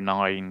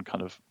 709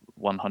 kind of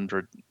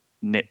 100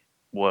 nit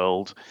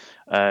world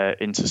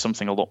into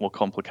something a lot more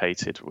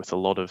complicated with a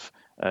lot of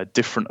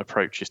different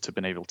approaches to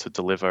being able to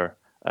deliver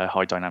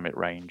high dynamic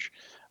range.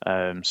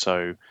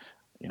 So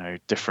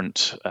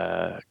different.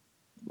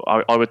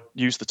 I would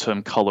use the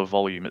term color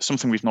volume. It's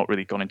something we've not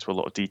really gone into a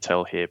lot of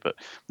detail here, but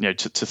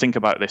to think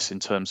about this in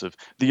terms of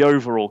the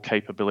overall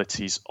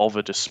capabilities of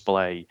a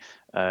display,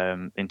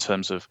 in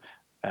terms of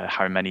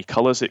how many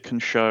colors it can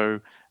show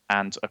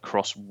and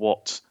across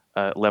what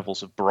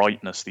levels of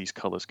brightness these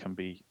colors can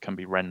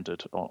be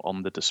rendered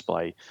on the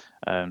display.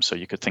 So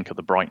you could think of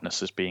the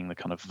brightness as being the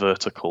kind of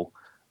vertical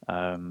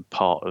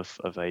part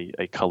of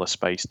a color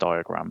space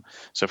diagram.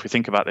 So if we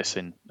think about this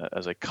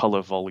as a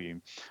color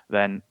volume,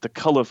 then the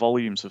color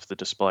volumes of the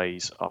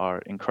displays are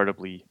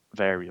incredibly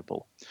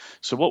variable.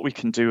 So what we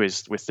can do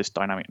is with this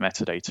dynamic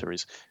metadata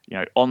is,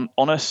 on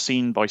a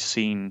scene by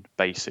scene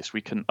basis,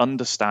 we can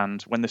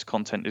understand when this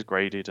content is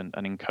graded and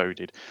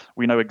encoded.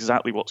 We know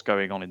exactly what's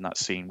going on in that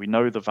scene. We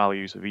know the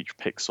values of each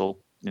pixel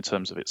in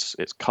terms of its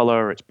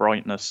color, its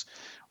brightness.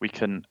 We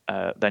can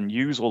then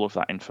use all of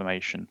that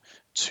information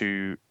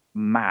to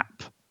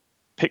map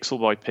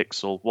pixel by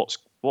pixel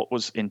what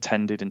was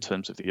intended in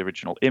terms of the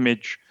original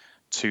image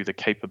to the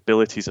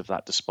capabilities of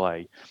that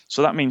display.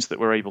 So that means that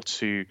we're able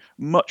to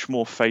much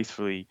more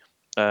faithfully,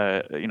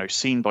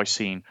 scene by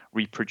scene,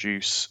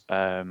 reproduce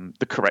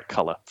the correct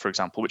color, for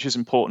example, which is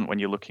important when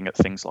you're looking at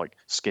things like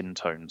skin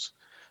tones.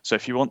 So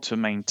if you want to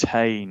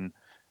maintain,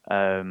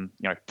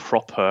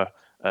 proper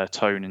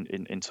tone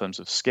in terms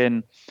of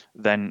skin,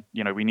 then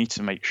we need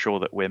to make sure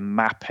that we're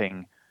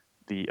mapping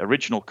the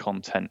original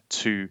content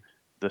to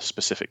the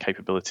specific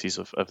capabilities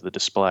of the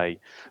display,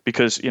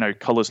 because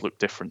colors look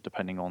different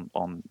depending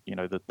on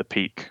the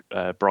peak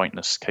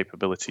brightness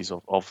capabilities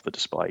of the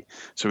display.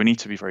 So we need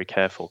to be very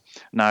careful.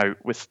 Now,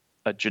 with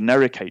a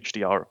generic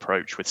HDR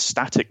approach with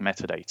static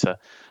metadata,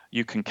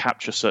 you can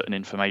capture certain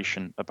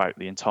information about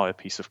the entire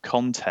piece of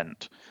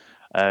content.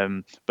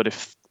 But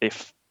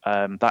if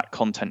that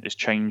content is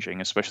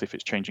changing, especially if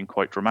it's changing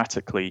quite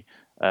dramatically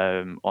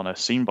on a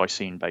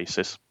scene-by-scene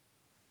basis,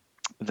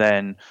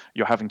 then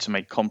you're having to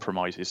make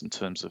compromises in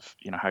terms of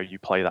how you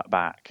play that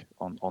back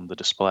on the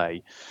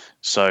display.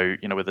 So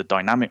with a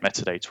dynamic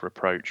metadata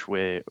approach,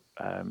 we're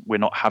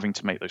not having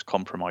to make those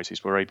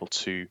compromises. We're able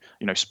to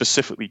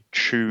specifically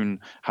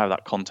tune how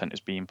that content is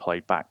being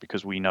played back,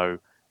 because we know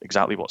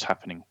exactly what's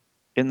happening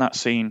in that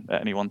scene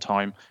at any one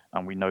time,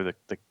 and we know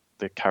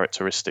the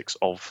characteristics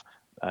of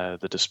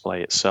the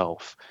display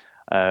itself.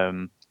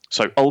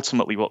 So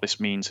ultimately, what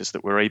this means is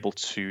that we're able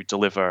to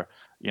deliver,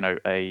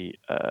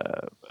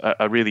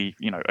 a really,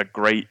 a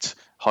great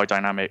high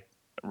dynamic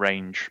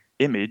range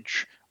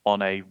image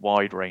on a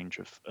wide range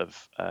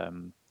of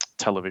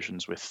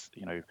televisions with,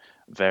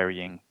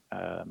 varying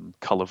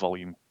color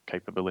volume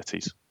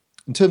capabilities.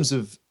 In terms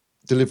of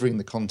delivering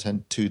the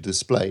content to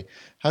display,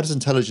 how does the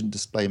intelligent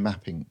display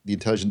mapping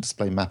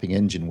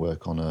engine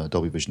work on a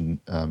Dolby Vision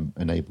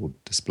enabled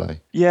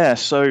display? Yeah,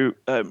 so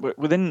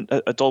within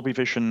a Dolby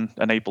Vision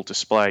enabled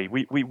display,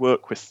 we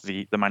work with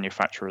the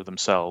manufacturer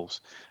themselves,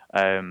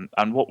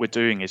 and what we're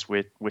doing is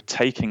we're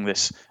taking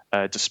this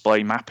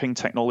display mapping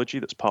technology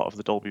that's part of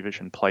the Dolby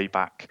Vision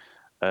playback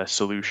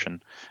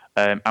solution,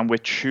 and we're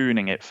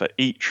tuning it for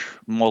each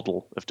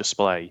model of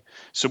display.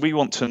 So we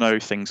want to know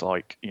things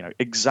like,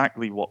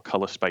 exactly what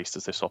color space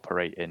does this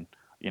operate in?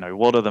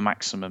 What are the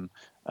maximum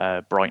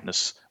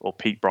brightness or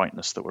peak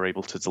brightness that we're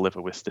able to deliver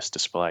with this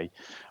display?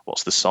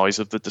 What's the size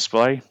of the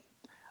display?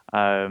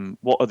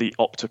 What are the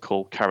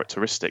optical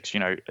characteristics?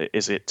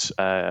 Is it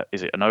an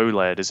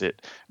OLED? Is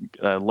it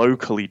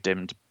locally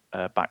dimmed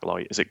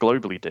backlight? Is it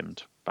globally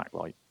dimmed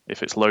backlight?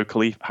 If it's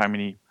locally, how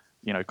many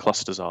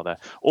clusters are there?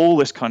 All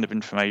this kind of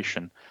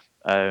information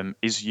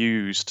is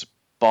used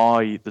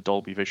by the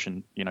Dolby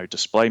Vision,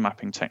 display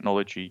mapping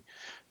technology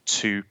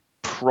to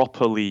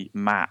properly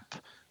map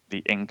the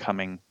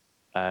incoming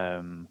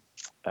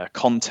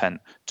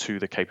content to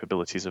the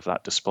capabilities of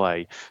that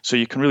display. So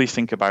you can really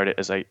think about it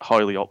as a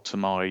highly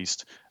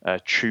optimized,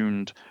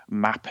 tuned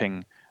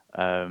mapping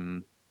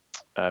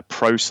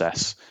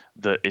process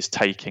that is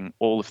taking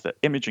all of the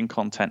imaging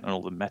content and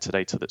all the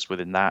metadata that's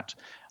within that,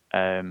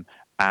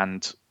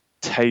 and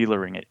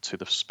tailoring it to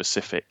the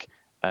specific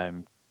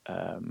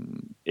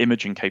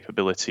imaging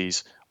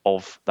capabilities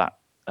of that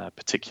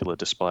particular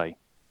display.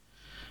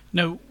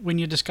 Now, when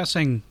you're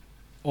discussing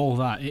all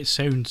that, it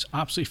sounds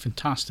absolutely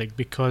fantastic,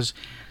 because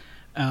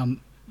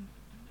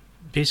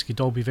basically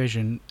Dolby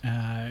Vision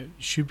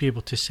should be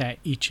able to set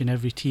each and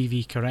every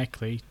TV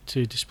correctly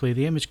to display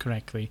the image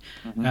correctly.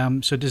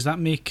 So does that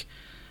make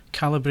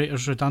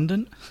calibrators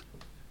redundant?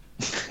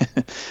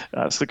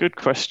 That's a good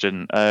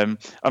question. I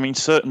mean,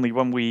 certainly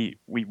when we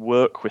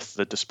work with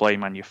the display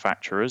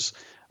manufacturers,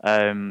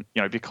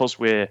 because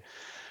we're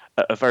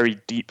at a very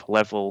deep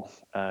level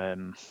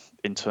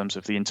in terms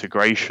of the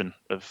integration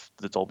of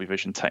the Dolby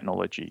Vision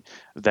technology,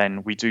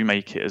 then we do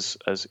make it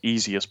as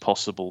easy as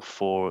possible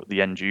for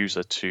the end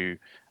user to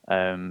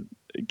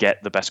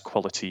get the best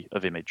quality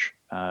of image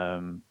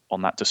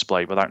on that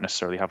display without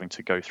necessarily having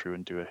to go through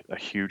and do a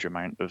huge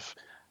amount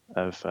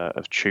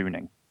of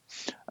tuning.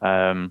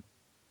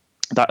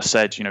 That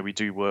said, we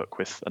do work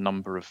with a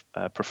number of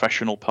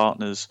professional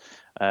partners.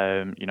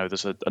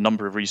 There's a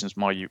number of reasons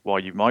why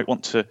you might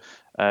want to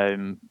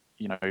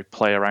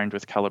play around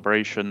with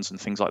calibrations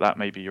and things like that.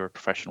 Maybe you're a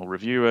professional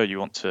reviewer, you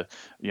want to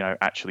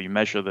actually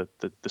measure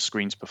the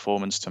screen's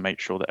performance to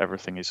make sure that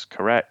everything is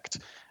correct.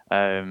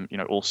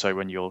 Also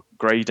when you're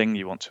grading,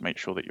 you want to make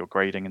sure that you're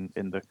grading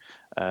in the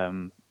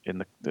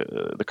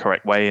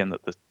correct way, and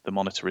that the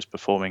monitor is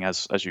performing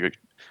as you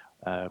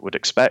would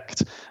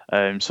expect.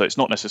 So it's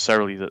not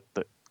necessarily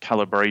that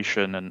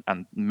calibration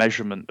and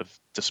measurement of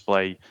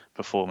display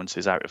performance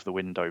is out of the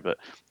window, but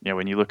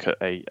when you look at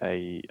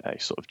a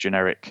sort of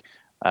generic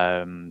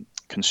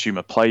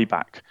consumer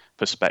playback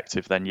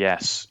perspective, then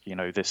yes,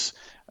 this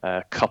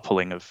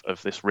coupling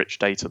of this rich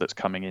data that's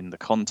coming in, the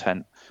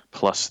content,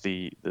 plus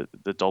the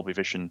Dolby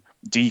Vision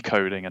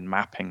decoding and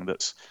mapping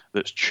that's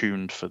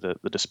tuned for the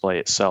display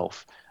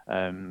itself,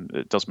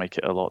 it does make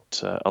it a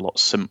lot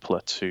simpler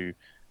to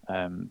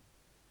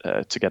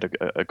get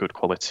a good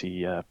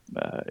quality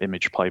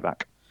image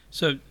playback.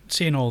 So,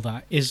 saying all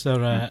that, is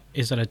there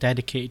a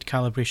dedicated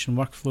calibration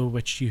workflow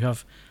which you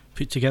have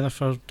put together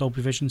for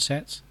Dolby Vision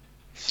sets?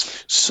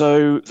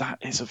 So that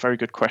is a very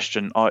good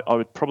question. I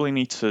would probably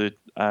need to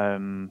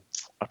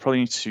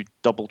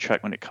double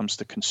check when it comes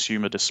to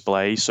consumer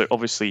display. So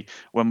obviously,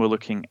 when we're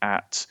looking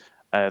at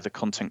the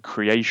content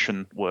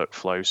creation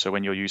workflow, so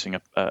when you're using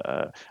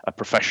a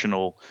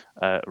professional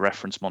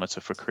reference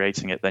monitor for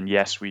creating it, then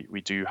yes,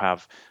 we do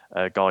have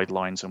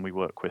guidelines, and we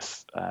work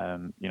with a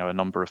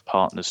number of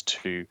partners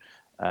to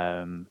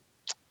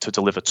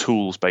deliver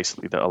tools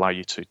basically that allow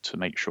you to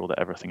make sure that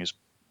everything is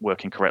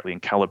working correctly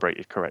and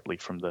calibrated correctly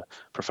from the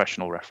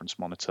professional reference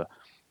monitor.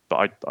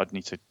 But I'd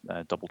need to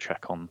double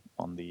check on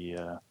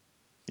the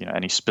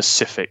any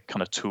specific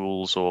kind of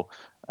tools or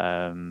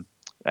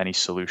any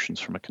solutions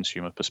from a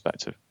consumer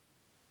perspective.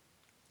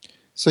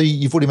 So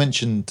you've already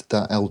mentioned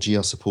that LG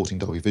are supporting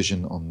Dolby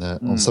Vision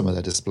on some of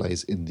their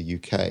displays in the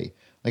UK.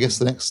 I guess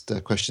the next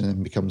question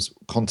then becomes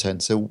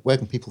content. So where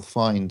can people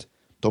find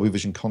Dolby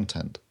Vision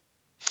content?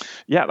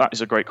 Yeah, that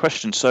is a great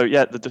question. So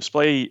yeah, the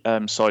display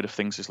side of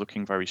things is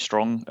looking very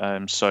strong.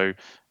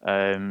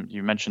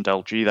 You mentioned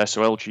LG there.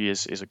 So LG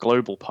is a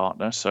global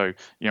partner. So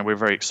we're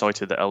very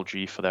excited that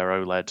LG, for their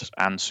OLED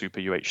and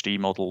Super UHD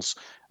models,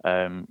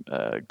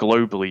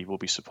 globally will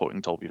be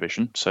supporting Dolby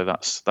Vision. So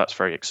that's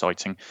very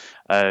exciting.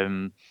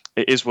 It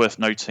is worth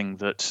noting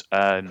that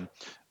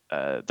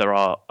there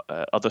are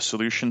other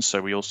solutions.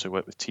 So we also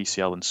work with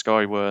TCL and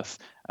Skyworth,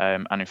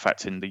 and in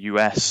fact in the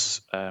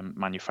US,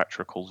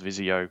 manufacturer called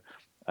Vizio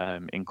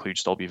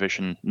includes Dolby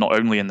Vision not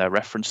only in their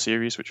reference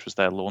series, which was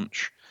their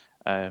launch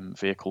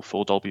vehicle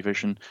for Dolby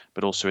Vision,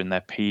 but also in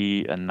their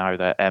P and now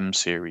their M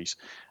series.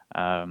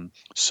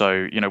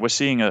 So we're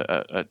seeing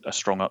a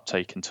strong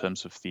uptake in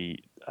terms of the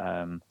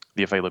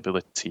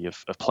availability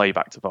of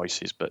playback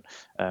devices, but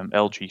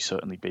LG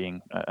certainly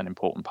being an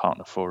important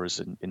partner for us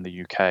in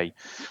the UK.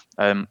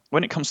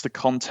 When it comes to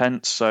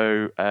content,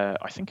 so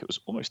I think it was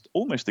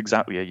almost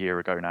exactly a year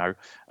ago now,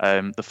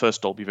 the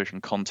first Dolby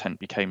Vision content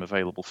became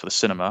available for the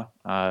cinema,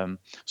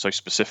 so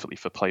specifically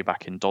for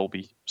playback in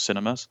Dolby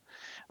cinemas.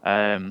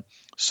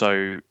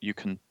 So you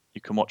can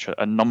watch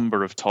a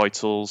number of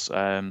titles.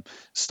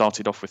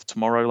 Started off with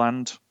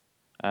Tomorrowland,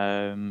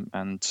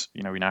 and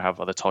we now have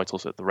other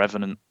titles at The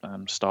Revenant,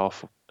 Star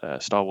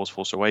Wars: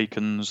 Force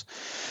Awakens,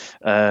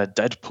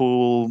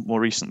 Deadpool, more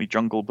recently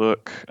Jungle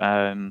Book.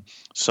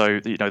 So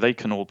they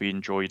can all be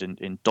enjoyed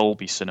in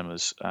Dolby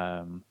cinemas,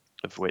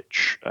 of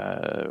which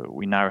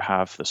we now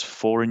have. There's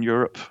 4 in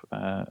Europe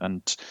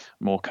and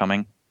more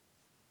coming.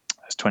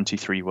 There's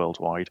 23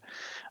 worldwide.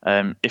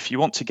 If you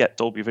want to get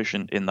Dolby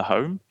Vision in the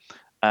home,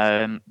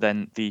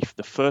 then the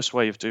first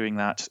way of doing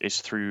that is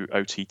through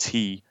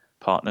OTT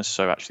partners,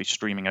 so actually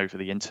streaming over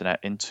the internet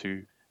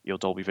into your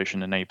Dolby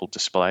Vision enabled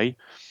display.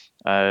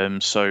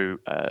 So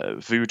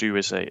Vudu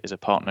is a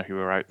partner who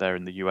are out there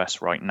in the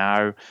US right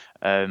now,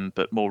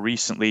 but more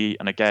recently,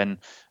 and again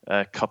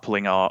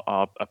coupling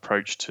our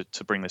approach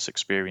to bring this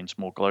experience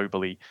more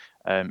globally,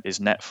 is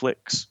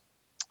Netflix.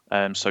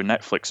 So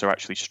Netflix are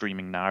actually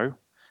streaming now.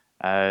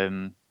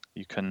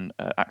 You can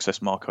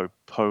access Marco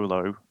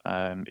Polo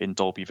in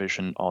Dolby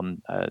Vision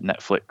on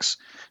Netflix.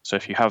 So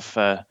if you have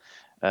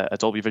a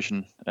Dolby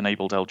Vision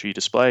enabled LG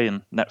display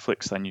and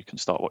Netflix, then you can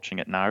start watching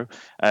it now.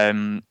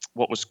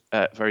 What was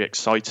very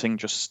exciting,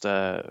 just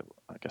I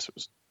guess it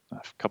was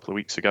a couple of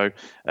weeks ago,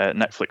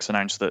 Netflix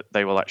announced that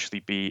they will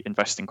actually be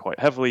investing quite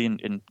heavily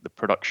in the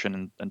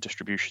production and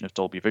distribution of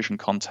Dolby Vision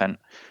content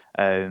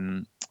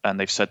and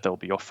they've said they'll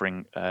be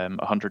offering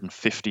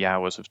 150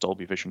 hours of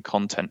Dolby Vision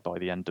content by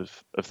the end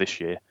of this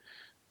year,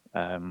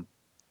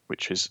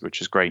 which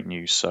is great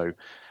news. So.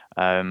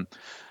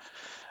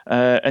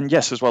 And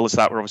yes, as well as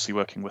that, we're obviously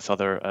working with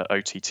other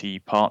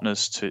OTT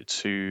partners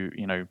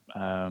to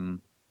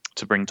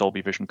bring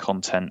Dolby Vision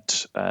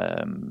content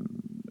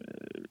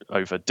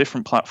over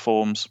different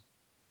platforms.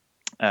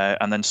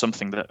 And then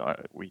something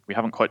that we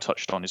haven't quite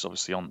touched on is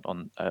obviously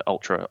on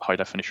ultra high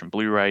definition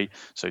Blu-ray.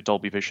 So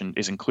Dolby Vision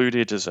is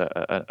included as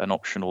an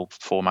optional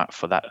format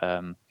for that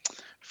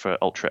for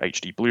Ultra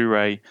HD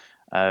Blu-ray.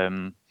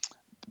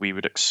 We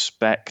would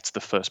expect the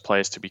first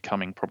players to be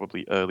coming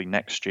probably early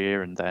next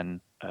year, and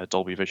then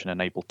Dolby Vision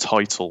enabled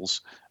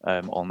titles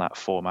on that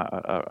format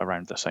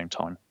around the same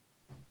time.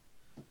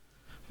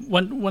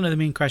 One of the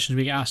main questions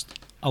we get asked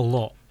a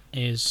lot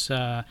is,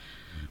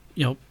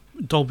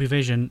 Dolby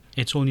Vision,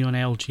 it's only on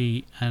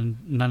LG and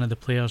none of the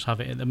players have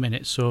it at the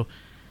minute, so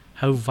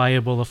how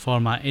viable a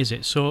format is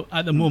it? So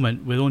at the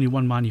moment, with only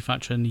one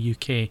manufacturer in the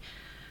UK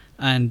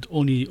and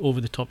only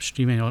over-the-top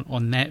streaming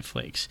on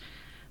Netflix,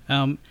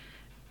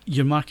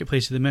 your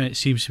marketplace at the minute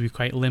seems to be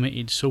quite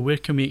limited. So where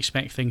can we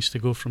expect things to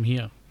go from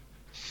here?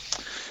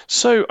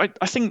 So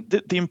I think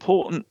that the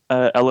important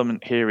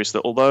element here is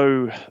that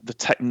although the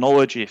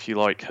technology, if you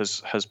like,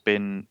 has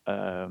been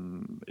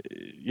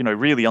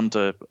really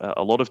under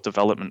a lot of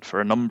development for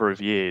a number of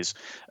years,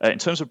 in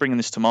terms of bringing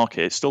this to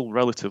market, it's still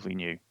relatively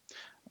new.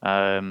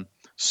 So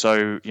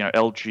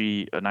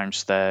LG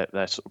announced their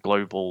sort of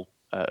global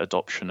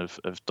adoption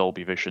of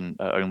Dolby Vision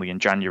only in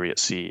January at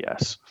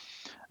CES.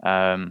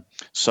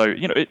 So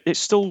it's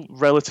still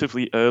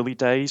relatively early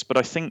days, but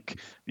I think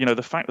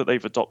the fact that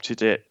they've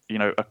adopted it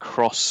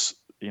across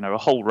a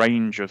whole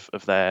range of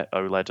their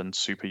OLED and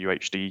Super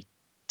UHD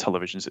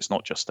televisions, it's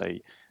not just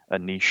a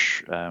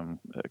niche kind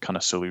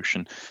of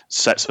solution,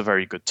 sets a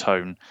very good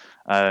tone.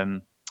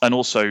 And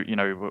also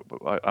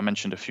I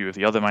mentioned a few of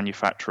the other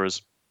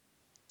manufacturers.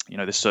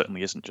 This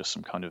certainly isn't just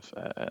some kind of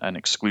an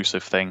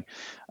exclusive thing.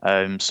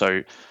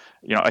 So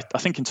I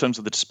think in terms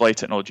of the display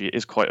technology, it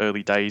is quite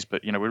early days,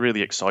 but we're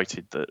really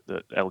excited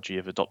that LG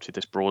have adopted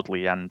this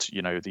broadly, and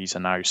these are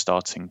now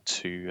starting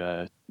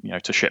to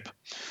ship.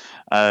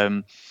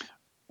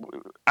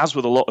 As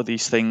with a lot of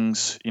these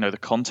things, the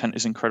content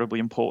is incredibly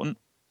important.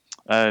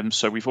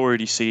 So we've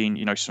already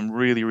seen some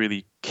really,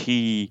 really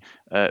key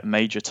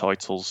major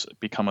titles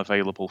become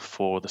available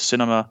for the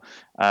cinema,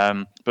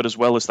 but as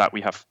well as that,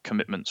 we have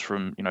commitments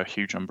from a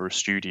huge number of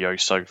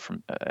studios, so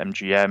from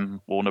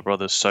MGM, Warner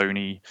Brothers,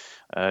 Sony,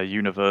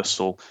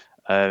 Universal,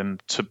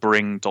 to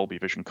bring Dolby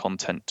Vision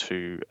content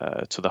to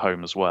the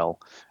home as well.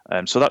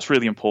 So that's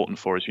really important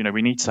for us.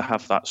 We need to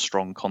have that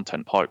strong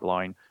content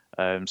pipeline.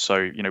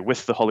 So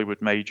with the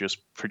Hollywood majors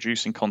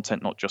producing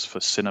content not just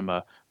for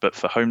cinema but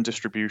for home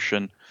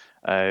distribution,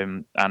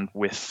 and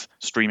with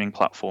streaming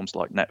platforms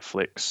like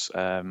Netflix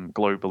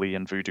globally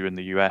and Vudu in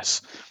the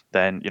US,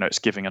 then it's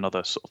giving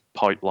another sort of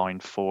pipeline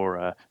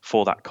for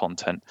that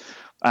content.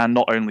 And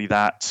not only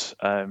that,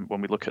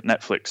 when we look at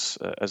Netflix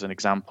as an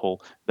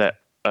example, that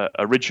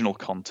original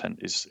content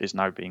is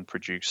now being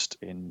produced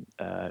in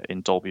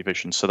Dolby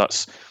Vision. So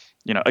that's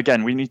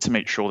again, we need to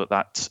make sure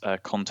that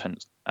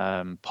content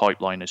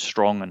pipeline is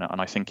strong, and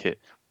I think it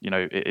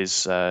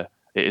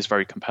is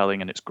very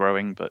compelling and it's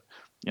growing. But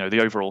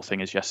the overall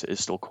thing is, yes, it is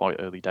still quite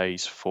early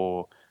days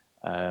for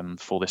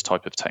this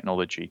type of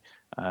technology.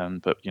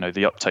 But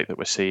the uptake that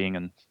we're seeing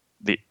and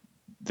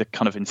the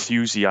kind of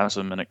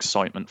enthusiasm and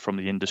excitement from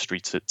the industry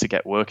to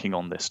get working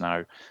on this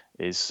now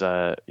is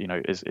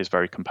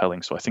very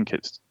compelling. So I think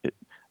it's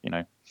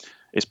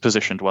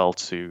positioned well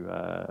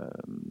to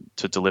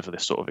deliver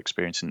this sort of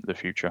experience in the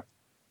future.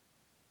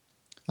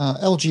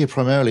 LG are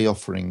primarily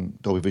offering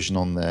Dolby Vision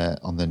on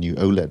their new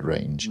OLED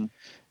range. Mm.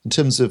 In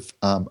terms of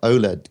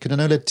OLED, can an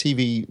OLED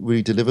TV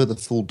really deliver the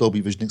full Dolby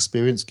Vision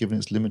experience given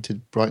its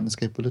limited brightness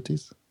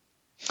capabilities?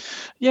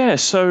 Yeah,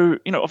 so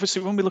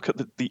obviously when we look at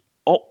the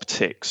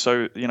optics,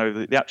 so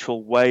the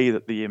actual way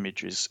that the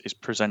image is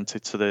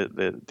presented to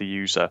the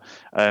user,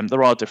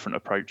 there are different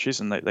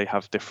approaches, and they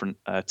have different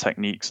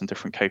techniques and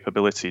different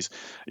capabilities.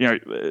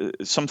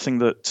 Something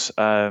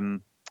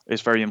that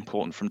is very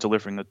important from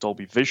delivering a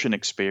Dolby Vision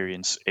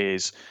experience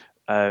is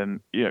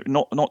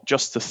not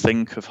just to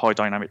think of high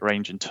dynamic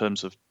range in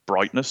terms of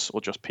brightness or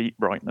just peak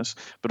brightness,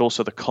 but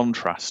also the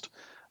contrast.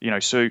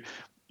 So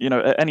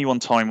at any one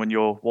time when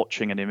you're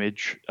watching an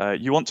image,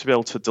 you want to be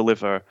able to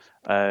deliver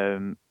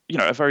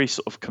a very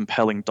sort of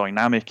compelling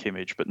dynamic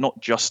image, but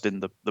not just in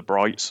the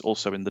brights,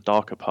 also in the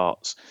darker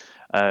parts.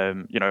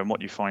 And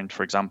what you find,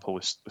 for example,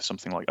 with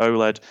something like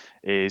OLED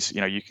is,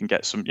 you can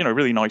get some,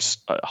 really nice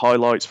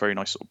highlights, very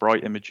nice sort of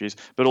bright images,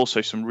 but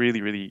also some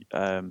really, really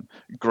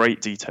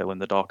great detail in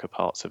the darker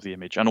parts of the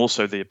image, and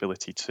also the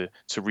ability to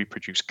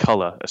reproduce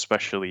color,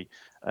 especially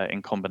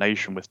in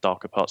combination with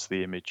darker parts of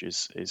the image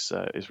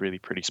is really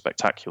pretty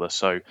spectacular.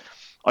 So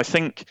I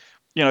think,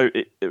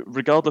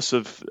 regardless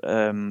of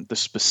the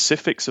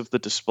specifics of the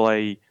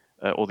display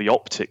or the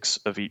optics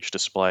of each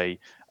display,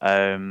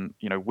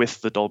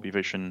 with the Dolby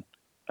Vision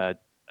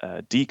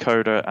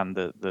decoder and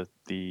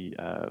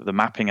the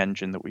mapping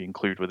engine that we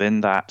include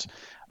within that,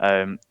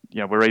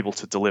 we're able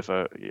to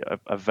deliver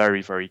a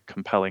very, very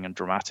compelling and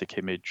dramatic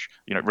image,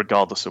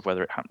 regardless of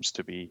whether it happens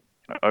to be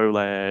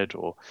OLED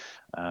or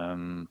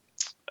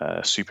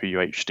Super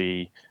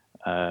UHD.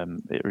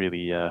 It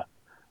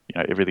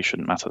really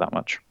shouldn't matter that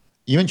much.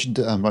 You mentioned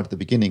right at the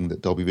beginning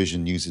that Dolby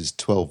Vision uses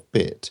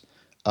 12-bit.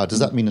 Does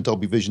that mean a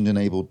Dolby Vision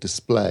enabled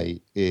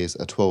display is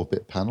a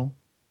 12-bit panel?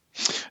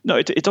 No,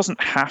 it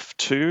doesn't have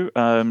to.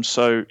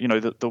 So,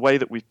 the way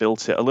that we've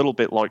built it, a little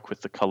bit like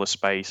with the color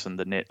space and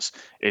the nits,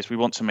 is we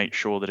want to make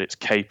sure that it's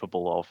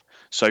capable of.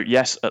 So,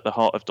 yes, at the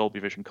heart of Dolby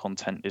Vision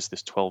content is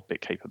this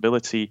 12-bit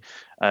capability,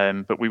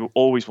 but we will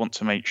always want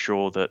to make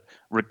sure that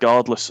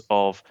regardless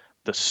of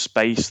the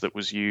space that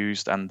was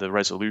used and the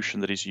resolution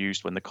that is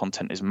used when the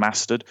content is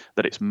mastered,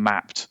 that it's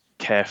mapped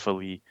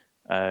carefully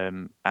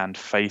and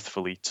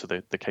faithfully to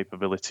the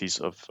capabilities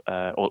of,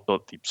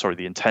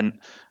 the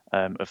intent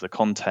of the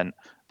content,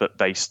 but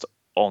based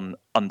on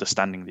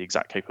understanding the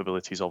exact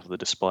capabilities of the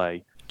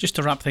display. Just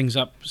to wrap things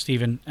up,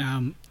 Stephen,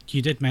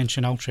 you did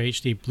mention Ultra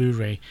HD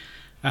Blu-ray.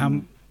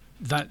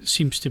 That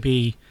seems to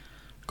be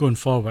going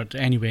forward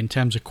anyway in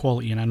terms of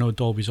quality, and I know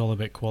Dolby's all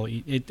about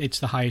quality. It's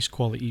the highest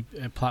quality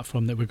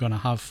platform that we're going to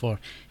have for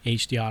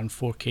HDR and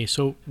 4K.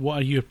 So what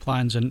are your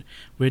plans, and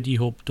where do you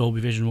hope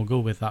Dolby Vision will go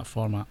with that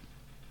format?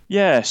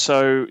 Yeah,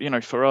 so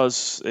for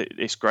us,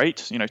 it's great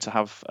to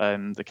have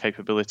the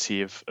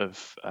capability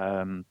of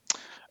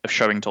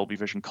showing Dolby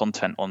Vision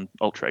content on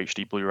Ultra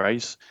HD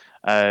Blu-rays.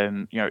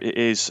 It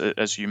is,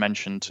 as you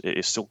mentioned, it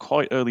is still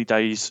quite early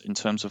days in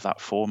terms of that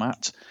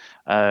format.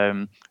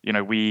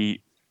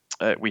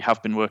 We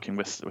have been working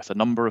with a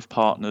number of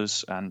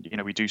partners, and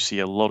we do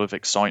see a lot of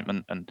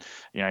excitement, and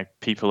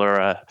people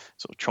are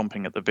sort of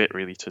chomping at the bit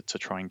really to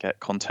try and get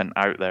content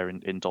out there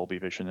in Dolby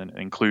Vision, and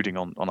including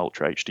on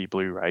Ultra HD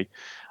Blu-ray.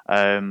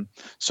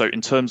 So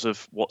in terms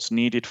of what's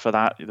needed for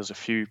that, there's a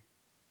few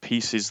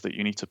pieces that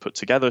you need to put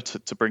together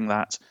to bring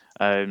that.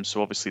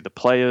 So obviously the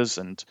players,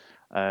 and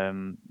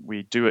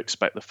we do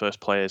expect the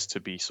first players to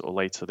be sort of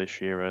later this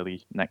year,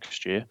 early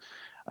next year.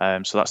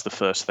 So that's the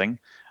first thing.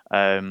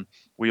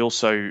 We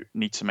also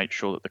need to make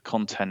sure that the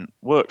content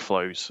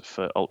workflows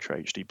for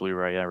Ultra HD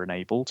Blu-ray are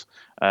enabled.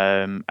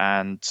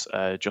 And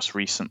just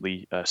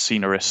recently,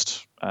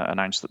 Scenarist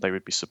announced that they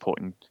would be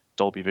supporting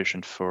Dolby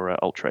Vision for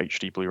Ultra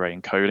HD Blu-ray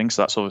encoding.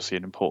 So that's obviously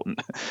an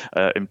important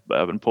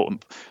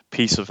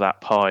piece of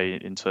that pie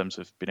in terms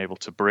of being able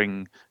to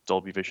bring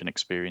Dolby Vision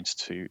experience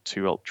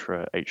to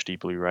Ultra HD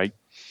Blu-ray.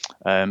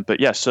 But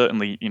yeah,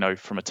 certainly,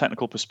 from a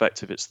technical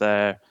perspective, it's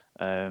there.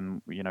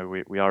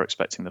 We are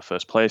expecting the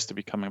first players to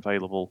become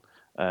available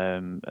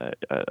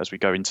as we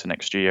go into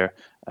next year,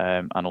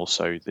 and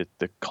also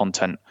the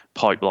content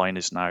pipeline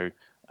is now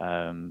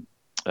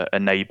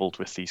enabled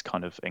with these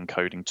kind of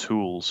encoding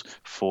tools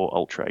for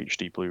Ultra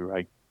HD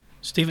Blu-ray.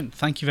 Stephen,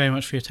 thank you very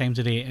much for your time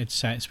today.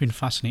 It's been a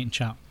fascinating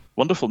chat.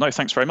 Wonderful. No,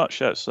 thanks very much.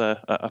 Yeah, it's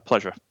a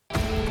pleasure.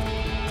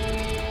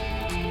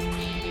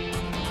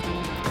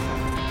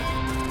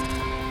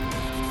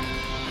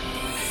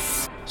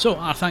 So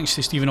our thanks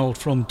to Stephen Auld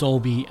from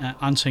Dolby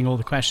answering all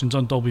the questions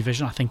on Dolby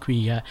Vision. I think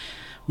we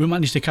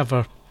managed to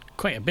cover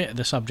quite a bit of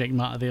the subject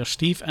matter there,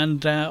 Steve.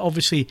 And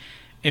obviously,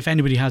 if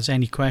anybody has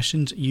any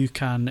questions, you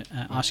can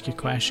ask your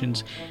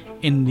questions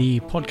in the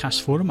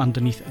podcast forum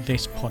underneath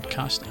this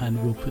podcast,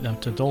 and we'll put them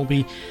to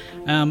Dolby.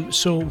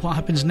 So what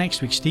happens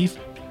next week, Steve?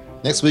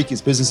 Next week, it's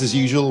business as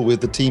usual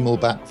with the team all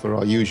back for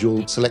our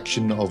usual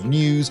selection of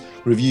news,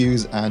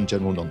 reviews, and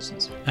general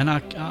nonsense. And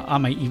I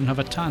might even have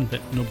a tan,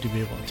 but nobody will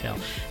be able to tell.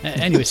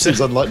 Anyway,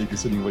 seems unlikely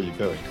considering where you're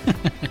going.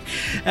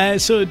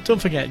 So don't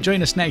forget,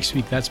 join us next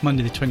week. That's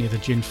Monday the 20th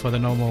of June for the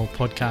normal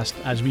podcast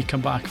as we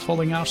come back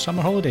following our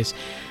summer holidays.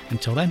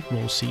 Until then,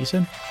 we'll see you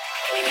soon.